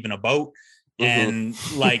anything, even a boat. And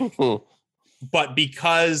like, but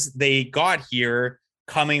because they got here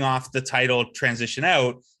coming off the title transition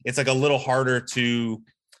out, it's like a little harder to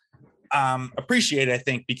appreciate, I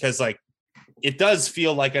think, because like it does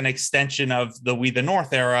feel like an extension of the We the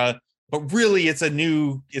North era, but really it's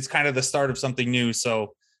kind of the start of something new.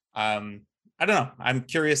 So I don't know. I'm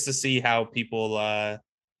curious to see how people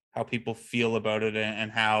feel about it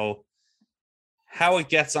and how it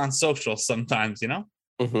gets on social sometimes,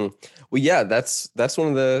 Well, yeah, that's one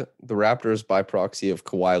of the Raptors by proxy of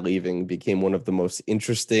Kawhi leaving became one of the most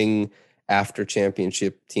interesting after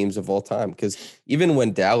championship teams of all time. Because even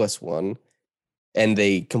when Dallas won and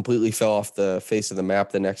they completely fell off the face of the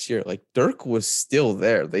map the next year, like Dirk was still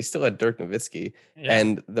there. They still had Dirk Nowitzki,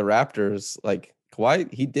 and the Raptors, like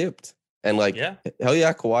Kawhi, he dipped, and like hell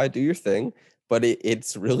yeah, Kawhi, do your thing. But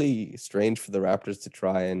it's really strange for the Raptors to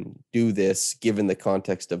try and do this given the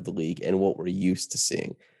context of the league and what we're used to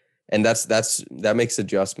seeing. And that makes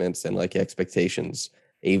adjustments and like expectations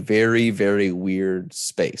a very, very weird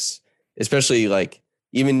space, especially like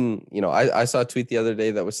even, I saw a tweet the other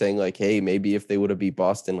day that was saying like, hey, maybe if they would have beat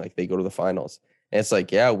Boston, like they go to the finals. And it's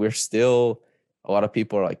like, yeah, we're still, a lot of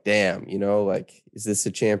people are like, damn, like, is this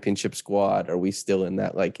a championship squad? Are we still in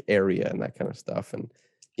that like area and that kind of stuff? And,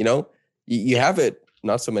 you have it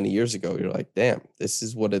not so many years ago. You're like, damn, this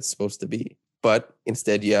is what it's supposed to be. But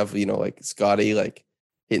instead you have, like Scotty, like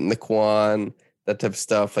hitting the Quan, that type of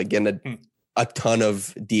stuff, like getting a ton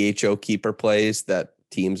of DHO keeper plays that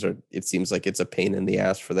teams it seems like it's a pain in the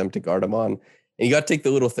ass for them to guard them on. And you got to take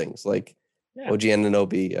the little things like OG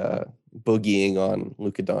Anunoby boogieing on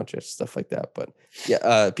Luka Doncic, stuff like that.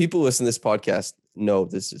 But people listen to this podcast know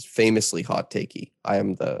this is famously hot takey. I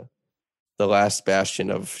am the last bastion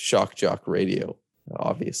of shock jock radio,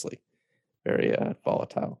 obviously very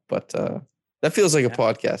volatile, but that feels like a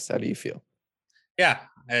podcast. How do you feel? Yeah,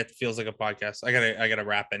 it feels like a podcast. I gotta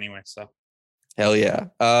wrap anyway, so hell yeah.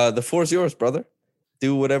 The floor's yours, brother.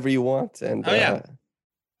 Do whatever you want. And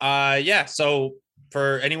so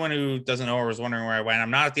for anyone who doesn't know or was wondering where I went, I'm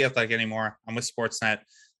not at The Athletic anymore. I'm with Sportsnet.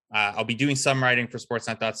 I'll be doing some writing for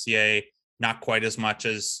sportsnet.ca, not quite as much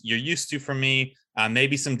as you're used to from me.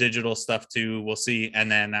 Maybe some digital stuff too. We'll see.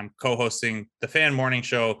 And then I'm co-hosting the Fan Morning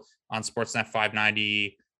Show on Sportsnet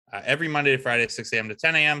 590 every Monday to Friday, 6 a.m. to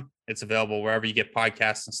 10 a.m. It's available wherever you get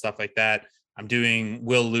podcasts and stuff like that. I'm doing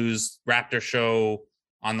Will Lose Raptor Show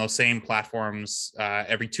on those same platforms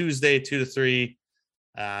every Tuesday, 2 to 3.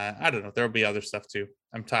 I don't know. There'll be other stuff too.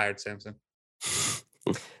 I'm tired, Samson.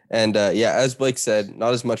 And as Blake said,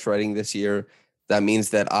 not as much writing this year. That means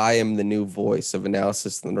that I am the new voice of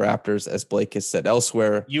analysis in the Raptors, as Blake has said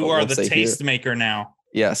elsewhere. You are the tastemaker now.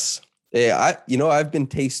 Yes. Yeah, I've been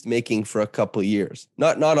taste making for a couple of years.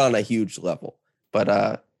 Not on a huge level, but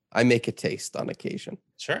I make a taste on occasion.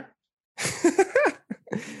 Sure.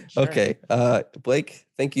 Sure. Okay. Blake,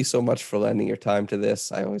 thank you so much for lending your time to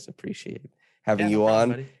this. I always appreciate having Yeah, you no problem, on.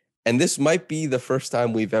 buddy. And this might be the first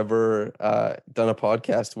time we've ever done a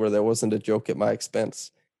podcast where there wasn't a joke at my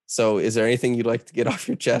expense. So is there anything you'd like to get off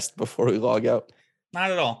your chest before we log out?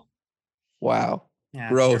 Not at all. Wow. Yeah,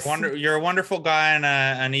 Growth. You're a wonderful guy and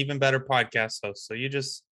an even better podcast host. So you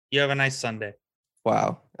have a nice Sunday.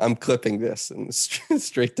 Wow. I'm clipping this and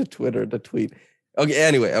straight to Twitter to tweet. Okay.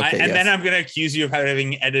 Anyway. Okay. Then I'm going to accuse you of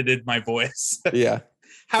having edited my voice. Yeah.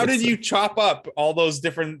 How It's did you chop up all those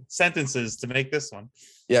different sentences to make this one?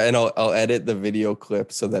 Yeah, and I'll edit the video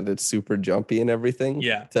clip so that it's super jumpy and everything.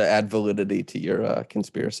 Yeah. To add validity to your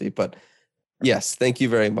conspiracy. But yes, thank you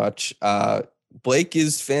very much. Blake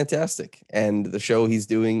is fantastic, and the show he's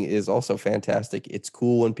doing is also fantastic. It's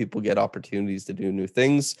cool when people get opportunities to do new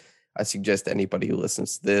things. I suggest anybody who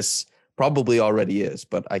listens to this probably already is,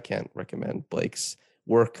 but I can't recommend Blake's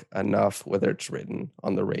work enough, whether it's written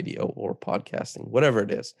on the radio or podcasting, whatever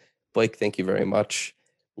it is. Blake, thank you very much.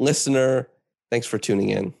 Listener, thanks for tuning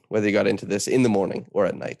in, whether you got into this in the morning or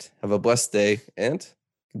at night. Have a blessed day and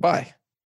goodbye.